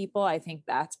this with people? I think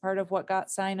that's part of what got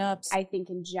signups. I think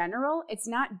in general, it's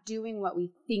not doing what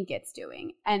we think it's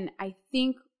doing. And I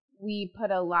think we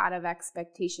put a lot of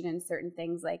expectation in certain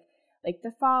things like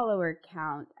the follower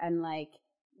count and like,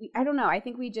 I don't know. I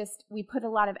think we put a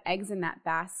lot of eggs in that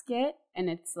basket, and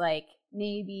it's like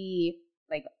maybe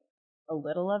like a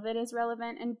little of it is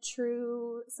relevant and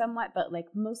true somewhat, but like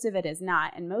most of it is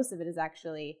not. And most of it is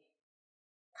actually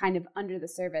kind of under the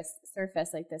surface,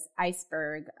 like this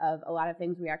iceberg of a lot of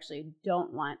things we actually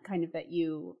don't want, kind of that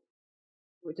you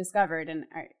discovered and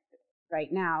are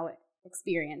right now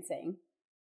experiencing.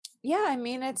 Yeah, I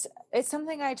mean, it's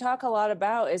something I talk a lot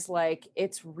about, is like,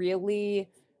 it's really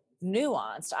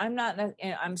nuanced.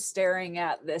 I'm staring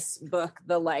at this book,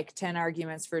 the like 10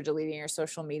 arguments for deleting your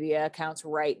social media accounts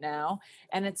right now.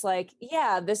 And it's like,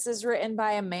 yeah, this is written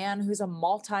by a man who's a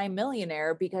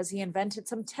multi-millionaire because he invented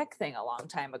some tech thing a long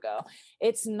time ago.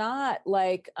 It's not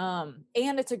like, and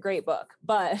it's a great book,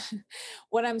 but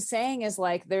what I'm saying is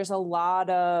like, there's a lot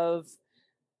of,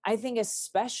 I think,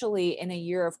 especially in a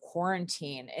year of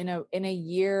quarantine, in a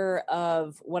year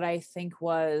of what I think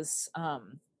was,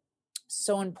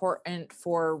 so important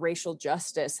for racial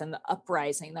justice and the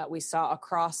uprising that we saw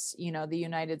across, the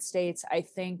United States. I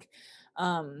think,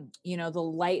 the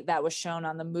light that was shown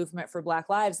on the movement for Black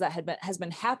lives that has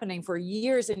been happening for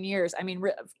years and years. I mean,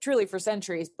 truly for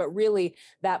centuries, but really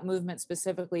that movement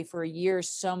specifically for years,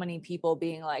 so many people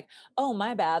being like, oh,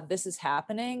 my bad, this is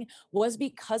happening, was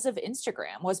because of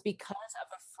Instagram, was because of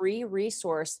a free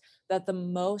resource that the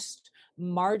most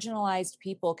marginalized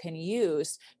people can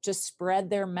use to spread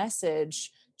their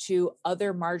message to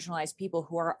other marginalized people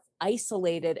who are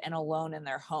isolated and alone in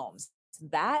their homes.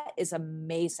 That is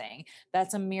amazing.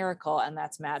 That's a miracle, and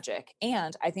that's magic.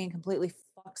 And I think it completely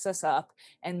fucks us up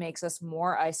and makes us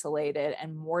more isolated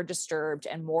and more disturbed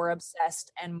and more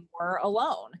obsessed and more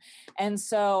alone. And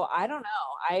so I don't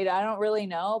know. I don't really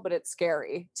know, but it's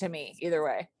scary to me either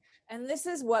way. And this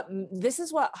is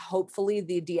what hopefully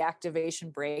the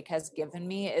deactivation break has given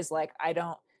me, is like, I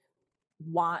don't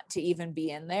want to even be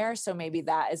in there. So maybe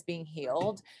that is being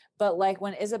healed. But like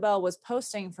when Isabel was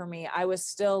posting for me, I was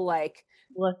still like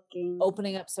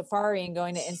opening up Safari and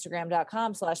going to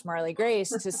Instagram.com/Marlee Grace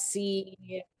to see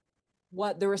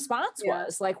what the response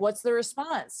was. Like, what's the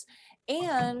response?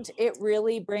 And it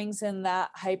really brings in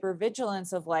that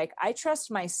hypervigilance of like, I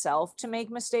trust myself to make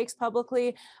mistakes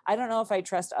publicly. I don't know if I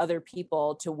trust other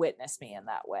people to witness me in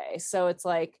that way. So it's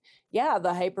like, yeah, the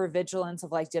hypervigilance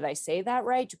of like, did I say that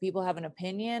right? Do people have an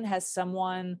opinion? Has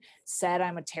someone said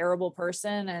I'm a terrible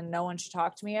person and no one should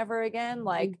talk to me ever again?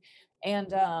 Like,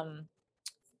 and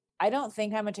I don't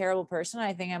think I'm a terrible person.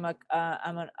 I think I'm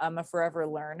a forever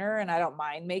learner, and I don't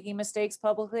mind making mistakes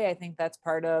publicly. I think that's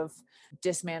part of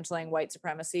dismantling white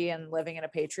supremacy and living in a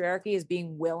patriarchy, is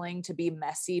being willing to be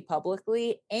messy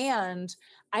publicly. And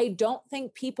I don't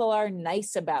think people are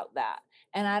nice about that.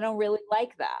 And I don't really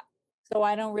like that. So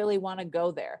I don't really want to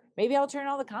go there. Maybe I'll turn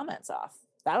all the comments off.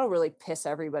 That'll really piss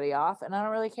everybody off, and I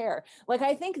don't really care. Like,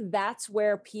 I think that's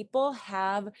where people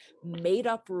have made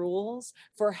up rules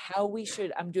for how we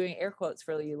should, I'm doing air quotes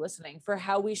for you listening, for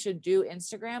how we should do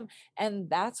Instagram. And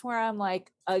that's where I'm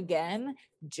like, again,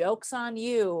 joke's on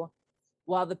you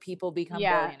while the people become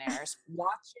billionaires.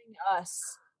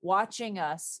 Watching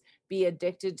us be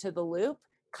addicted to the loop.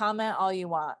 Comment all you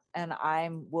want, and I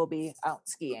will be out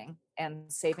skiing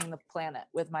and saving the planet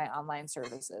with my online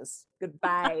services.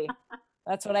 Goodbye.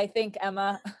 That's what I think,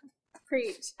 Emma.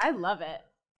 Preach. I love it.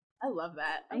 I love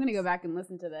that. I'm going to go back and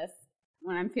listen to this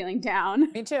when I'm feeling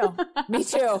down. Me too. Me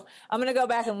too. I'm going to go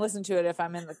back and listen to it if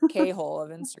I'm in the K-hole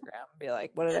of Instagram and be like,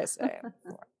 what did I say?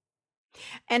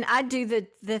 And I do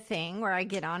the thing where I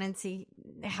get on and see,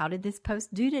 how did this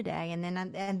post do today? And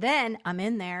then I'm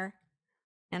in there,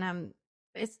 and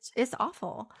it's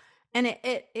awful. And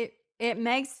it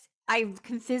makes, I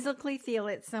can physically feel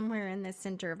it somewhere in the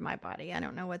center of my body. I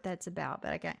don't know what that's about,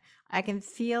 but I can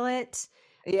feel it.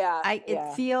 Yeah.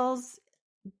 It feels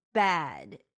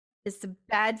bad. It's a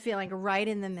bad feeling right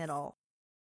in the middle.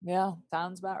 Yeah.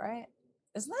 Sounds about right.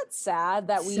 Isn't that sad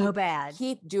that we so bad.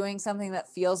 keep doing something that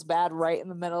feels bad right in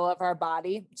the middle of our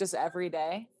body just every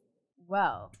day?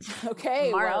 Well,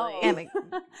 okay. Marlee.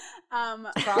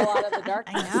 Crawl out of the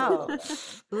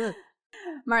darkness. I know.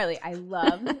 Marlee, I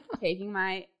loved taking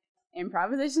my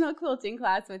improvisational quilting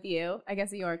class with you. I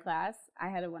guess your class. I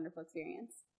had a wonderful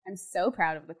experience. I'm so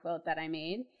proud of the quilt that I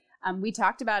made. We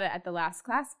talked about it at the last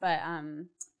class, but and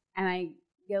I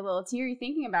get a little teary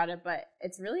thinking about it, but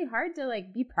it's really hard to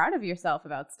like be proud of yourself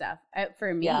about stuff.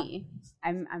 For me,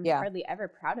 I'm hardly ever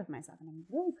proud of myself, and I'm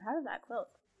really proud of that quilt.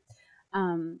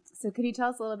 So could you tell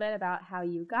us a little bit about how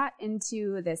you got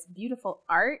into this beautiful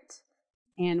art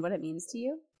and what it means to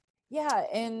you? Yeah,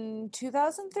 in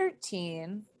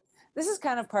 2013, this is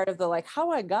kind of part of the like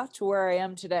how I got to where I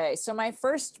am today. So my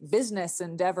first business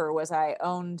endeavor was I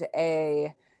owned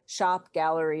a shop,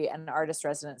 gallery, and artist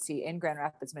residency in Grand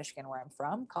Rapids, Michigan, where I'm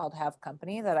from, called Have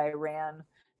Company, that I ran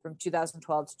from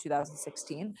 2012 to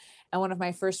 2016. And one of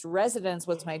my first residents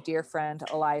was my dear friend,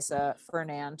 Eliza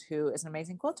Fernand, who is an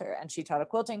amazing quilter. And she taught a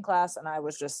quilting class, and I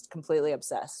was just completely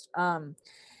obsessed.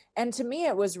 And to me,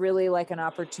 it was really like an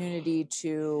opportunity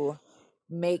to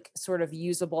make sort of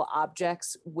usable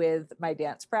objects with my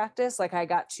dance practice. Like I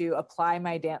got to apply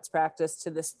my dance practice to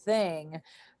this thing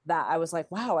that I was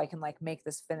like, wow, I can like make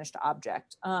this finished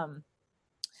object.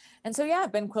 And so, yeah,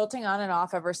 I've been quilting on and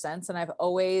off ever since. And I've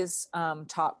always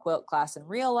taught quilt class in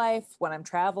real life when I'm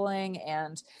traveling,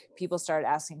 and people started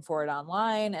asking for it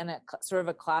online. And it sort of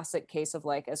a classic case of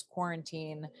like, as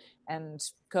quarantine and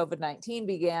COVID-19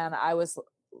 began, I was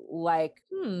like,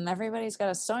 everybody's got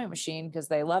a sewing machine because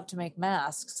they love to make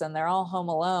masks and they're all home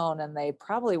alone and they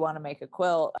probably want to make a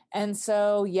quilt. And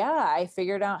so, yeah, I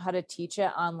figured out how to teach it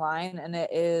online, and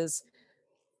it is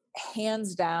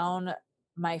hands down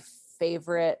my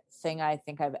favorite thing I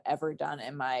think I've ever done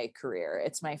in my career.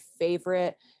 It's my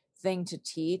favorite thing to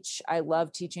teach. I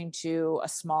love teaching to a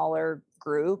smaller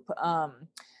group.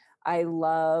 I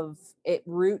love it.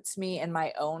 Roots me in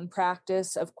my own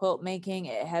practice of quilt making.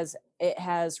 It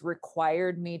has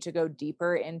required me to go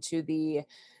deeper into the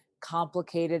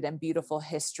complicated and beautiful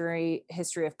history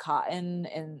of cotton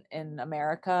in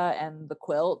America and the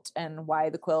quilt and why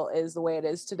the quilt is the way it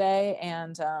is today.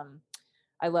 And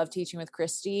I love teaching with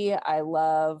Christy. I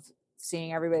love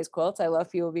seeing everybody's quilts. I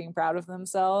love people being proud of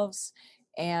themselves.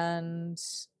 And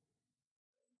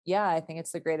yeah, I think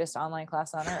it's the greatest online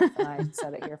class on earth. And I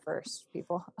said it here first,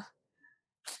 people.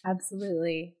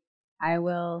 Absolutely. I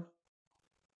will,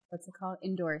 what's it called?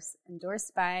 Endorsed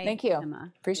by Thank you.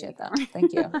 Emma. Appreciate that.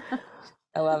 Thank you.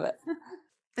 I love it.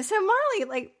 So Marlee,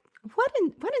 like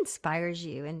what inspires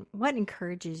you and what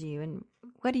encourages you and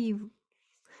what do you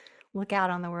look out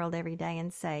on the world every day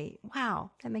and say,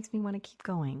 wow, that makes me want to keep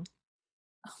going?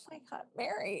 Oh my God,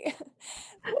 Mary.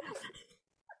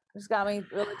 It's got me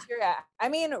really teary-eyed. I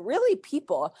mean, really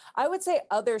people. I would say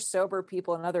other sober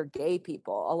people and other gay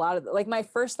people. A lot of like my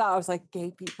first thought, I was like,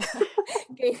 gay people.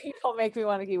 Gay people make me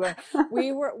want to keep going.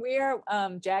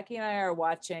 Jackie and I are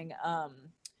watching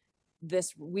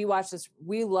we watch this.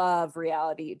 We love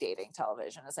reality dating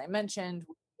television. As I mentioned,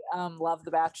 love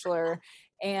The Bachelor.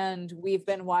 And we've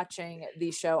been watching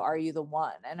the show Are You the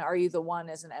One? And Are You the One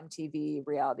is an MTV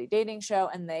reality dating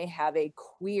show. And they have a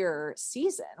queer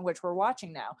season, which we're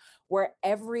watching now, where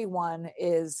everyone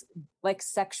is like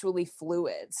sexually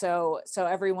fluid. So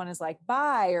everyone is like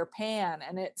bi or pan.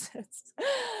 And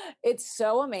it's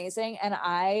so amazing. And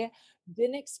I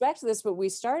didn't expect this, but we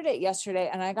started it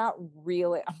yesterday and I'm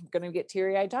going to get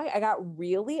teary-eyed. I got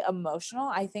really emotional.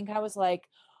 I think I was like,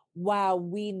 wow,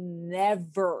 we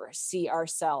never see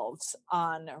ourselves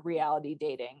on reality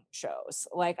dating shows.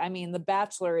 Like, I mean, The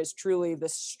Bachelor is truly the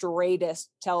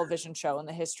straightest television show in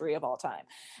the history of all time.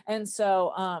 And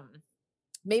so,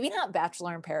 maybe not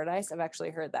Bachelor in Paradise. I've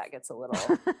actually heard that gets a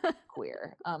little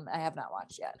queer. I have not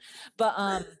watched yet,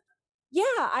 but, yeah,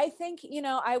 I think,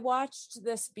 I watched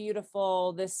this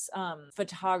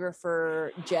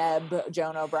photographer,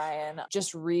 Joan O'Brien,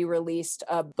 just re-released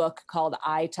a book called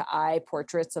Eye to Eye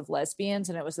Portraits of Lesbians.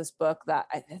 And it was this book that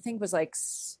I think was like,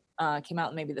 came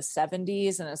out in maybe the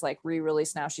 70s and is like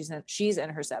re-released now. She's in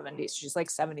her 70s. She's like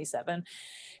 77.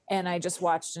 And I just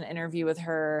watched an interview with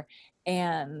her,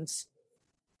 and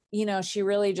she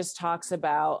really just talks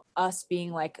about us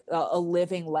being like a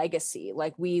living legacy.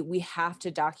 Like we have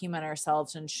to document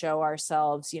ourselves and show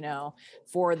ourselves,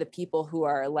 for the people who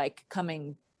are like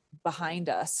coming behind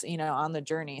us, on the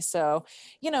journey. So,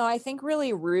 I think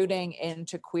really rooting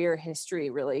into queer history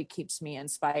really keeps me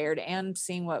inspired, and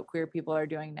seeing what queer people are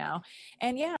doing now.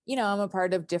 And yeah, I'm a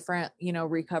part of different,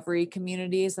 recovery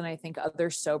communities. And I think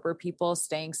other sober people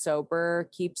staying sober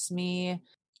keeps me.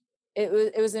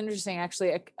 It was interesting,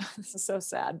 actually. This is so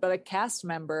sad, but a cast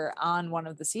member on one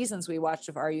of the seasons we watched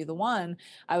of Are You the One?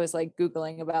 I was like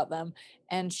Googling about them,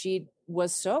 and she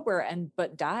was sober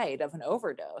but died of an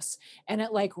overdose. And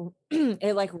it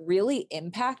really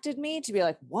impacted me to be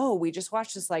like, whoa, we just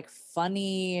watched this like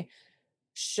funny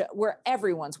show where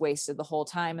everyone's wasted the whole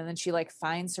time. And then she like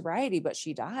finds sobriety, but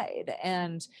she died.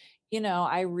 And,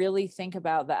 I really think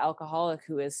about the alcoholic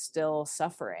who is still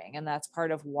suffering. And that's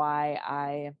part of why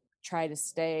I try to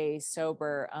stay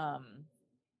sober.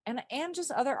 And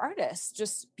just other artists,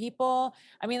 just people.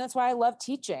 I mean, that's why I love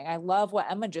teaching. I love what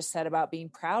Emma just said about being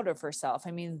proud of herself.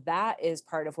 I mean, that is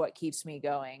part of what keeps me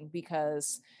going,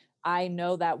 because I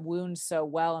know that wound so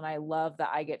well. And I love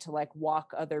that I get to like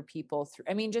walk other people through.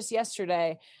 I mean, just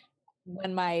yesterday,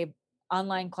 when my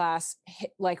online class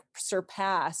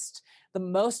surpassed the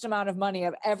most amount of money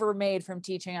I've ever made from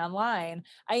teaching online,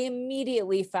 I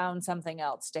immediately found something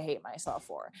else to hate myself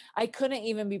for. I couldn't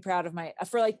even be proud of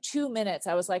for like 2 minutes.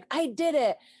 I was like, I did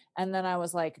it. And then I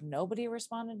was like, nobody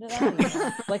responded to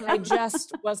that. Like, I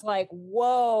just was like,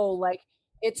 whoa, like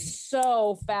it's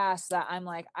so fast that I'm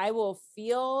like, I will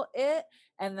feel it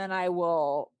and then I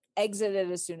will exit it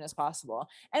as soon as possible.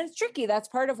 And it's tricky. That's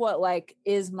part of what like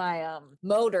is my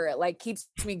motor. It like keeps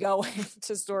me going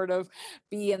to sort of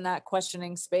be in that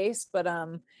questioning space. But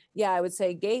yeah, I would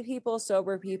say gay people,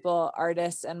 sober people,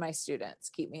 artists, and my students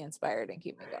keep me inspired and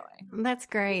keep me going. That's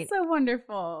great. So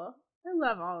wonderful. I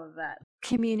love all of that.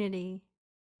 Community.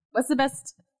 What's the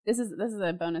best? This is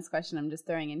a bonus question I'm just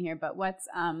throwing in here, but what's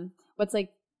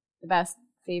like the best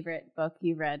favorite book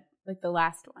you've read, like the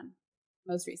last one?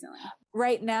 Most recently?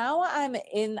 Right now I'm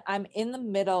in the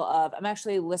middle of, I'm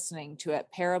actually listening to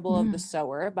it, Parable of the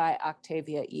Sower by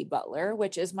Octavia E. Butler,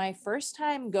 which is my first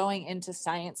time going into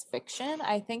science fiction.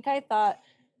 I think I thought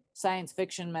science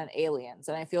fiction meant aliens,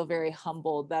 and I feel very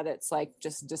humbled that it's like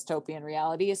just dystopian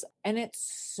realities. And it's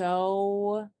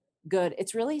so good.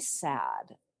 It's really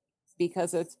sad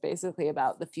because it's basically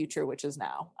about the future, which is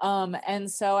now.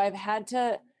 And so I've had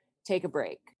to take a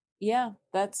break. Yeah,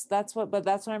 that's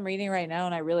what I'm reading right now.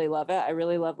 And I really love it. I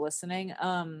really love listening.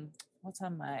 What's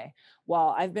on my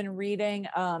wall? I've been reading,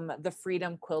 The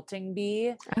Freedom Quilting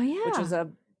Bee, Oh yeah, which is a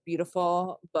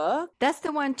beautiful book. That's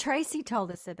the one Tracy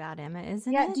told us about, Emma,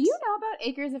 isn't it? Yeah. Do you know about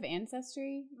Acres of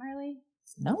Ancestry, Marlee?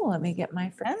 No, let me get my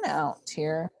friend out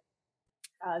here.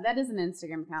 That is an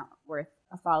Instagram account worth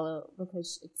a follow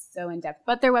because it's so in depth,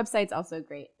 but their website's also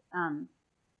great.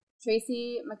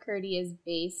 Tracy McCurdy is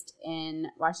based in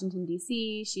Washington,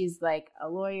 D.C. She's like a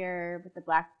lawyer with the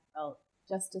Black Belt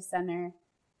Justice Center.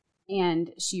 And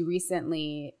she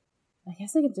recently, I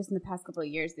guess like just in the past couple of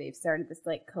years, they've started this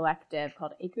like collective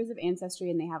called Acres of Ancestry.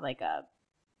 And they have like a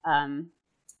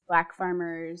Black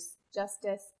Farmers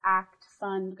Justice Act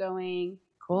fund going.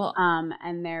 Cool.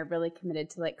 And they're really committed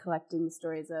to like collecting the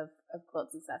stories of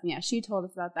quilts and stuff. And yeah, she told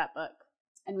us about that book.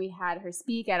 And we had her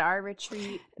speak at our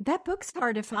retreat. That book's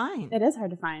hard to find. It is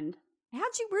hard to find.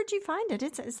 Where'd you find it?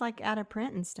 It's like out of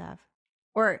print and stuff.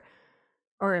 Or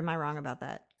am I wrong about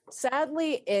that?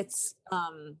 Sadly, it's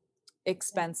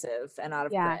expensive and out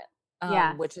of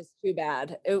print, which is too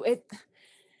bad.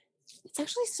 It's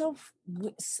actually so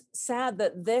sad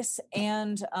that this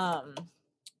and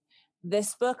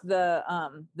this book,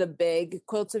 the big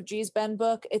Quilts of Gee's Bend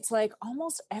book, it's like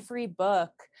almost every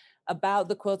book about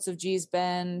the Quilts of Gee's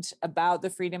Bend, about the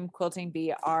Freedom Quilting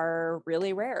Bee are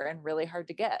really rare and really hard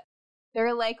to get.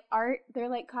 They're like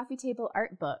coffee table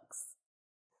art books.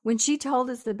 When she told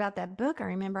us about that book, I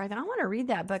remember I thought, I want to read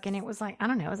that book. And it was like, I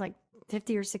don't know, it was like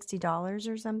 $50 or $60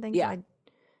 or something. Yeah.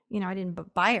 So I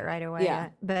didn't buy it right away. Yeah.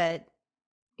 But,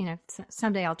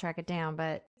 someday I'll track it down.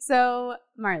 But so,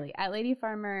 Marlee, at Lady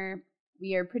Farmer,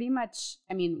 we are pretty much,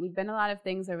 we've been a lot of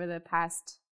things over the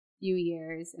past few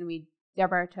years, and we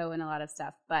dip our toe in a lot of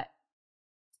stuff, but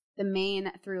the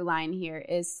main through line here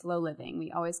is slow living.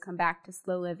 We always come back to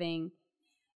slow living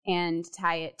and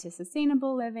tie it to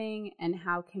sustainable living, and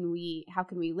how can we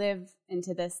live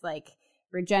into this like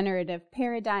regenerative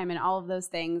paradigm and all of those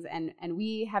things, and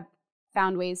we have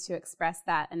found ways to express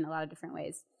that in a lot of different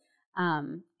ways.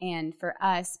 And for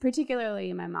us,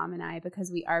 particularly my mom and I,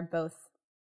 because we are both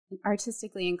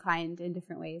artistically inclined in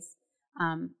different ways,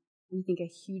 we think a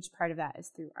huge part of that is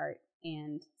through art.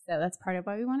 And so that's part of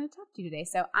why we want to talk to you today.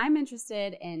 So I'm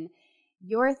interested in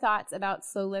your thoughts about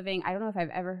slow living. I don't know if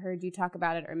I've ever heard you talk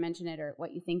about it or mention it, or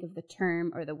what you think of the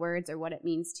term or the words or what it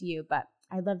means to you, but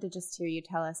I'd love to just hear you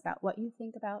tell us about what you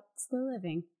think about slow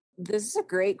living. This is a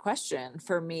great question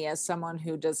for me as someone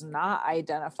who does not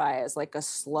identify as like a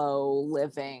slow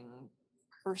living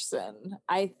person.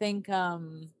 I think,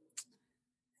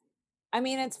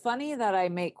 it's funny that I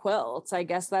make quilts. I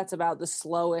guess that's about the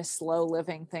slowest slow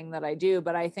living thing that I do.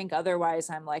 But I think otherwise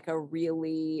I'm like a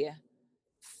really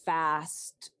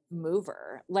fast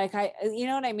mover. Like you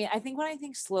know what I mean? I think when I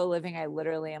think slow living, I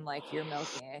literally am like, you're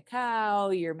milking a cow,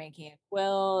 you're making a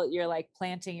quilt, you're like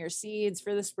planting your seeds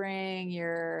for the spring,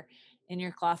 you're in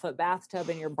your clawfoot bathtub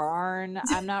in your barn.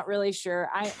 I'm not really sure.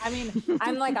 I mean,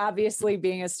 I'm like obviously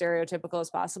being as stereotypical as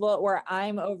possible, where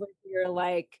I'm over here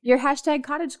like your hashtag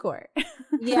cottagecore.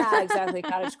 Yeah, exactly.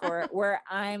 Cottagecore, where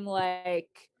I'm like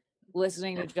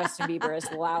listening to Justin Bieber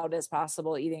as loud as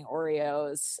possible, eating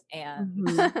Oreos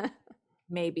and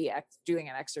maybe doing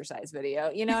an exercise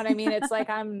video. You know what I mean? It's like,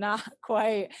 I'm not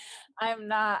like,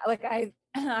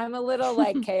 I'm a little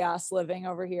like chaos living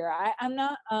over here. I'm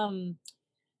not,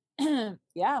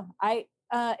 yeah,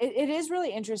 it is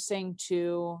really interesting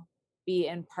to be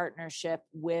in partnership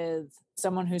with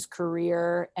someone whose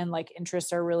career and like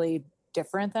interests are really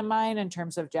different than mine, in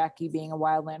terms of Jackie being a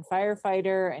wildland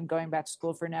firefighter and going back to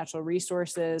school for natural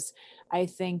resources. I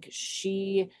think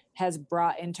she has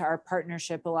brought into our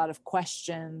partnership a lot of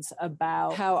questions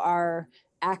about how our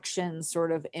actions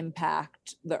sort of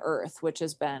impact the earth, which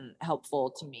has been helpful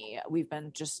to me. We've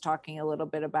been just talking a little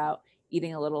bit about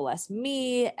eating a little less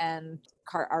meat and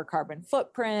our carbon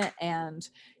footprint, and,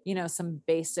 you know, some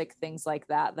basic things like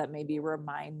that maybe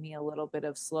remind me a little bit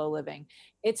of slow living.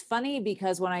 It's funny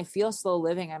because when I feel slow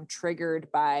living, I'm triggered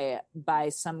by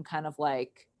some kind of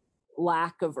like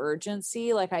lack of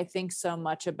urgency. Like, I think so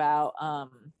much about,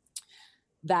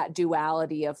 that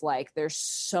duality of like, there's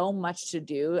so much to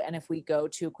do, and if we go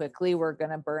too quickly, we're going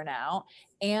to burn out.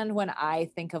 And when I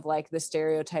think of like the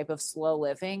stereotype of slow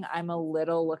living, I'm a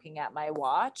little looking at my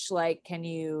watch, like, can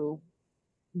you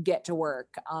get to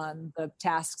work on the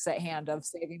tasks at hand of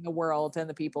saving the world and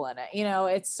the people in it? You know,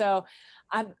 it's so,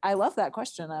 I love that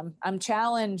question. I'm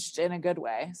challenged in a good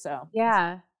way. So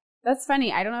yeah. That's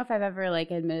funny. I don't know if I've ever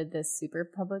like admitted this super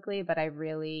publicly, but I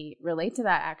really relate to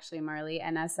that actually, Marlee.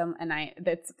 And that's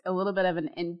a little bit of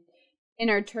an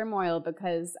inner turmoil,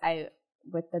 because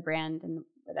with the brand and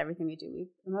with everything we do, we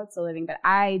promote slow living, but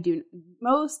I do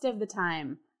most of the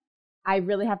time, I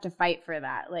really have to fight for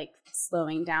that, like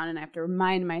slowing down, and I have to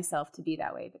remind myself to be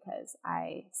that way, because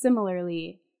I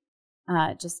similarly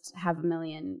just have a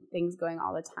million things going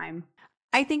all the time.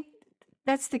 I think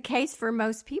that's the case for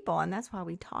most people, and that's why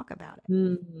we talk about it.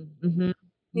 Mm-hmm.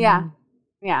 Yeah.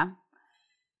 Yeah.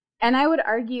 And I would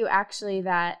argue actually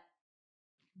that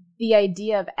the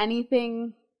idea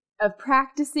of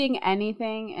practicing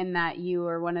anything, and that you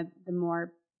are one of the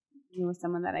more, you know,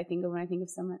 someone that I think of when I think of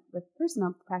someone with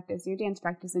personal practice, your dance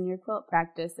practice and your quilt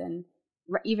practice, and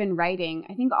even writing.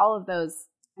 I think all of those,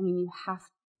 I mean, you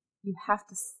have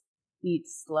to be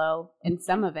slow in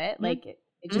some of it. Like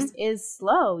it just is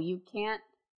slow. You can't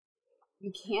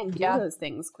do those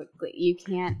things quickly. You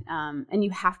can't, and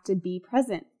you have to be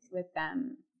present with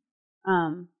them.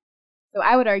 So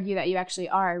I would argue that you actually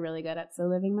are really good at slow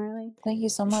living, Marlee. Thank you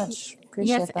so much.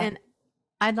 Appreciate that. And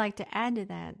I'd like to add to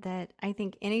that I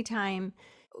think anytime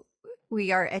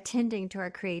we are attending to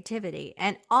our creativity,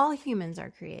 and all humans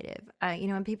are creative, you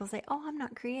know, when people say, "Oh, I'm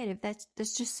not creative," that's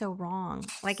just so wrong.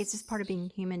 Like, it's just part of being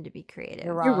human to be creative.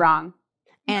 You're wrong.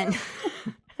 And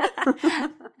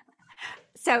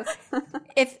so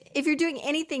if you're doing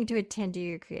anything to attend to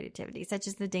your creativity, such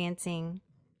as the dancing,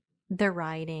 the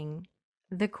writing,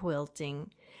 the quilting,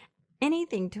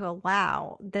 anything to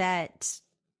allow that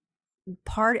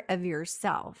part of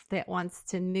yourself that wants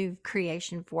to move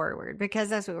creation forward, because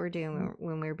that's what we're doing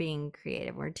when we're being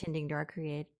creative. We're attending to our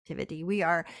creativity. We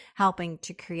are helping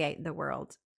to create the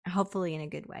world, hopefully in a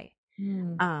good way.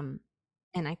 And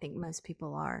I think most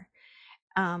people are.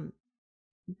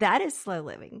 That is slow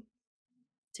living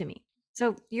to me.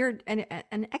 So you're an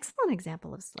excellent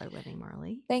example of slow living,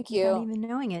 Marlee. Thank you. Without even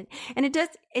knowing it. And it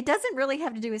doesn't really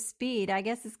have to do with speed. I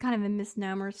guess it's kind of a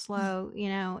misnomer, slow, you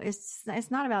know, it's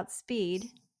not about speed.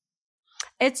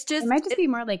 It might just be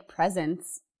more like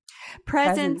presence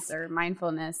or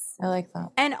mindfulness. I like that.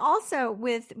 And also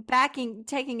with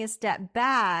taking a step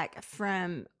back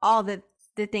from all the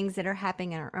things that are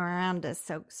happening around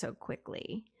us so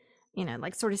quickly, you know,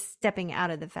 like sort of stepping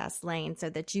out of the fast lane so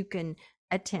that you can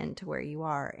attend to where you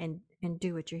are and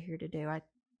do what you're here to do.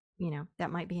 You know,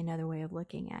 that might be another way of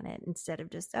looking at it, instead of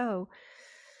just, oh,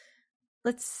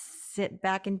 let's sit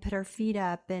back and put our feet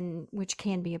up, and which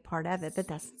can be a part of it, but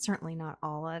that's certainly not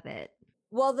all of it.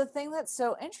 Well, the thing that's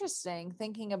so interesting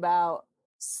thinking about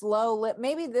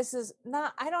maybe this is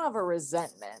not, I don't have a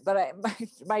resentment, but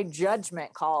my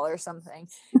judgment call or something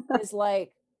is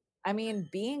like, I mean,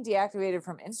 being deactivated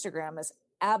from Instagram is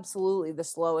absolutely the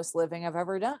slowest living I've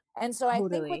ever done. And so I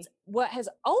think what has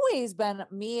always been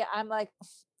me, I'm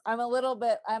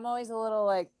always a little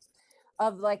like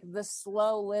of like the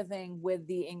slow living with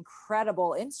the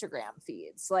incredible Instagram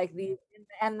feeds, like the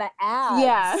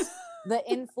ads, the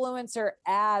influencer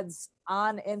ads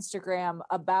on Instagram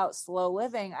about slow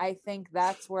living. I think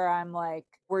that's where I'm like,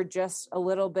 we're just a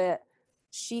little bit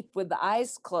sheep with the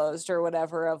eyes closed or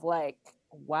whatever of like,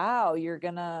 wow, you're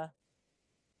gonna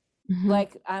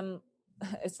like,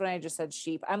 it's when I just said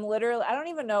sheep. I'm literally, I don't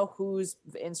even know whose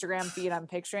Instagram feed I'm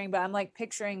picturing, but I'm like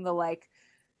picturing the like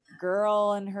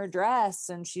girl in her dress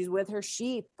and she's with her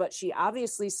sheep, but she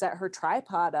obviously set her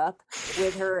tripod up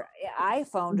with her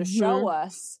iPhone to show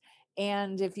us.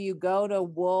 And if you go to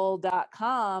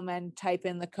wool.com and type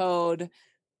in the code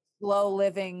slow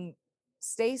living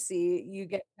Stacy, you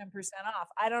get 10% off.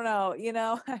 I don't know, you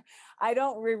know, I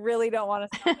don't really don't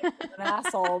want to sound like an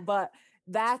asshole, but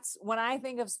that's when I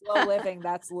think of slow living,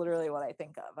 that's literally what I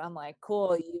think of. I'm like,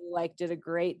 cool, you like did a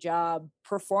great job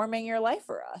performing your life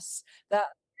for us. That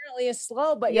apparently is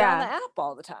slow, but you're on the app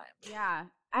all the time. Yeah.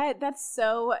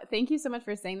 Thank you so much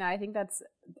for saying that. I think that's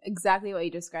exactly what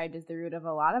you described as the root of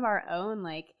a lot of our own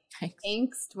like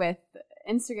angst with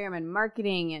Instagram and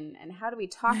marketing and how do we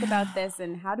talk about this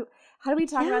and how do we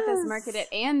talk about this, market it,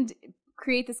 and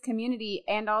create this community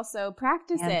and also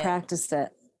practice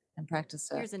it.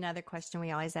 Here's another question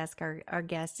we always ask our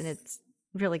guests, and it's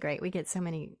really great. We get so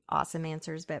many awesome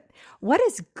answers, but what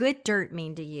does good dirt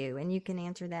mean to you? And you can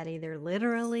answer that either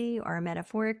literally or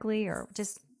metaphorically, or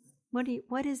just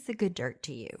what is the good dirt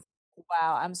to you?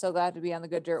 Wow, I'm so glad to be on the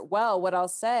good dirt. Well, what I'll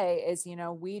say is, you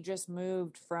know, we just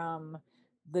moved from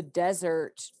the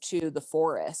desert to the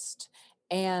forest.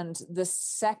 And the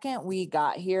second we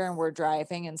got here and we're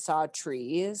driving and saw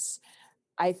trees,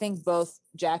 I think both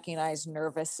Jackie and I's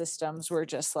nervous systems were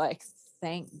just like,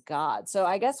 thank God. So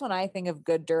I guess when I think of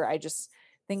good dirt, I just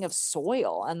think of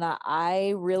soil and that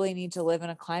I really need to live in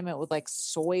a climate with like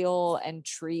soil and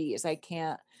trees. I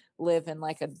can't live in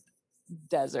like a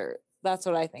desert. That's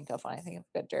what I think of when I think of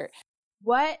good dirt.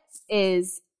 What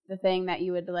is the thing that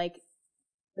you would like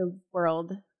the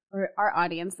world or our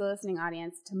audience, the listening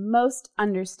audience, to most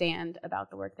understand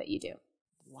about the work that you do?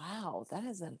 Wow, that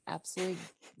is an absolutely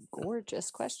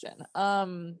gorgeous question.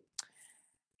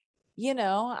 You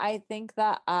know, I think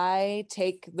that I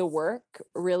take the work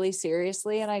really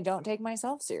seriously and I don't take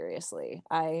myself seriously.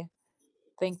 I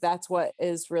think that's what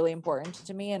is really important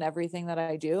to me, and everything that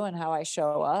I do and how I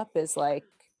show up is like,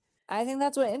 I think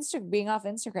that's what being off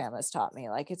Instagram has taught me.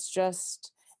 Like, it's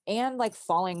just, and like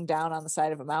falling down on the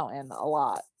side of a mountain a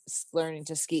lot, learning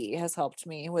to ski has helped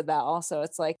me with that also.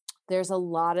 It's like, there's a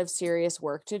lot of serious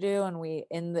work to do. And we,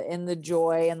 in the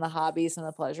joy and the hobbies and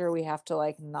the pleasure, we have to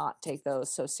like not take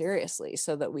those so seriously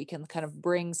so that we can kind of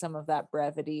bring some of that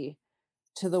brevity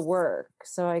to the work.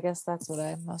 So I guess that's what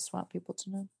I most want people to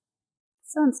know.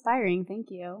 So inspiring. Thank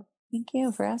you. Thank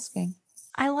you for asking.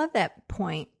 I love that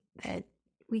point that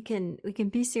we can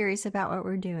be serious about what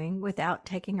we're doing without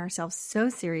taking ourselves so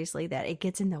seriously that it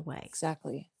gets in the way.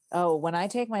 Exactly. Oh, when I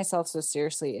take myself so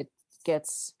seriously, it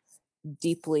gets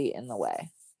deeply in the way.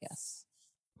 Yes.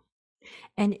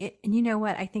 And you know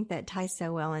what? I think that ties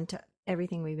so well into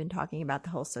everything we've been talking about, the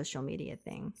whole social media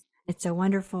thing. It's a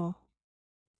wonderful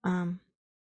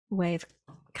way of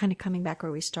kind of coming back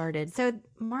where we started. So,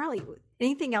 Marlee,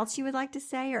 anything else you would like to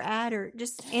say or add, or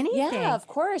just anything? Yeah, of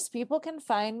course. People can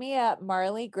find me at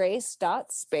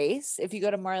marleegrace.space. If you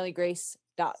go to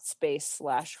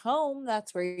marleegrace.space/home,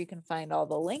 that's where you can find all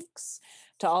the links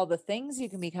to all the things. You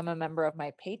can become a member of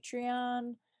my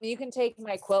Patreon. You can take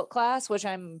my quilt class, which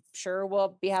I'm sure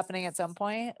will be happening at some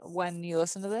point when you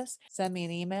listen to this. Send me an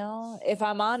email. If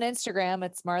I'm on Instagram,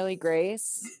 it's Marlee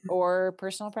Grace or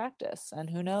Personal Practice.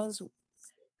 And who knows if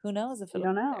we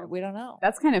don't know. There. We don't know.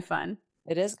 That's kind of fun.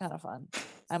 It is kind of fun.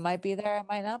 I might be there. I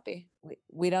might not be.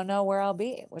 We don't know where I'll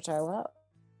be, which I love.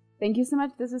 Thank you so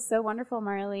much. This was so wonderful,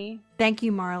 Marlee. Thank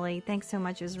you, Marlee. Thanks so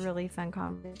much. It was a really fun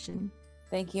conversation.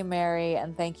 Thank you, Mary.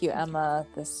 And thank you, Emma.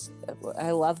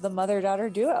 I love the mother-daughter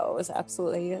duo. It was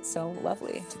absolutely so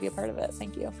lovely to be a part of it.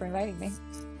 Thank you for inviting me.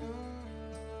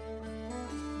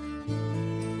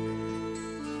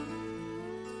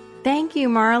 Thank you,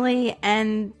 Marlee.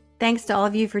 And thanks to all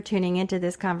of you for tuning into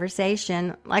this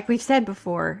conversation. Like we've said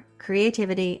before,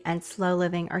 creativity and slow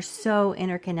living are so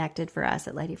interconnected for us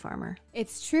at Lady Farmer.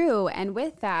 It's true. And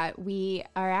with that, we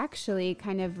are actually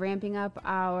kind of ramping up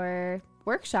our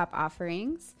workshop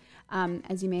offerings.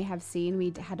 As you may have seen,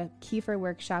 we had a kefir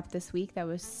workshop this week that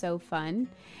was so fun.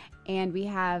 And we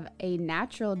have a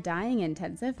natural dyeing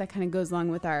intensive that kind of goes along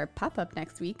with our pop-up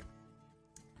next week,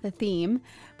 the theme.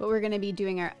 But we're going to be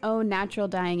doing our own natural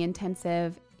dyeing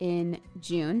intensive in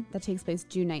June. That takes place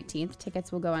June 19th.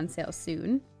 Tickets will go on sale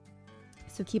soon,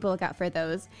 so keep a lookout for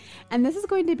those. And this is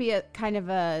going to be a kind of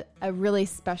a really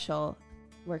special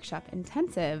workshop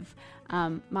intensive.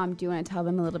 Mom, do you want to tell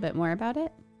them a little bit more about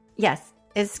it? Yes,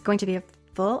 it's going to be a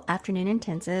full afternoon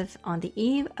intensive on the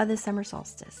eve of the summer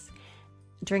solstice.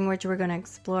 during which we're going to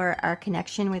explore our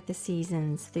connection with the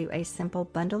seasons through a simple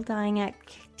bundle dyeing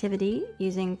activity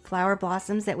using flower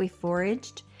blossoms that we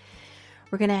foraged.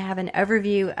 We're going to have an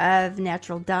overview of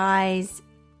natural dyes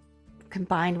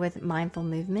combined with mindful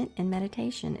movement and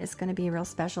meditation. It's going to be a real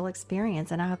special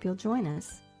experience, and I hope you'll join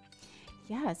us.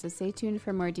 Yeah, so stay tuned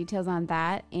for more details on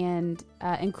that. And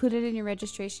included in your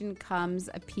registration comes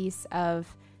a piece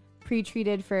of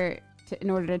pre-treated in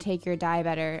order to take your dye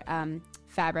better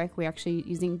fabric. We're actually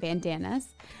using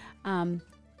bandanas. So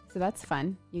that's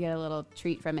fun. You get a little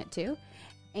treat from it too.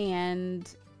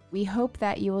 And we hope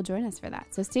that you will join us for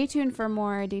that. So stay tuned for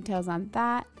more details on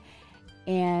that.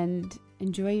 And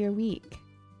enjoy your week.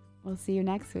 We'll see you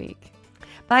next week.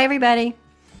 Bye, everybody.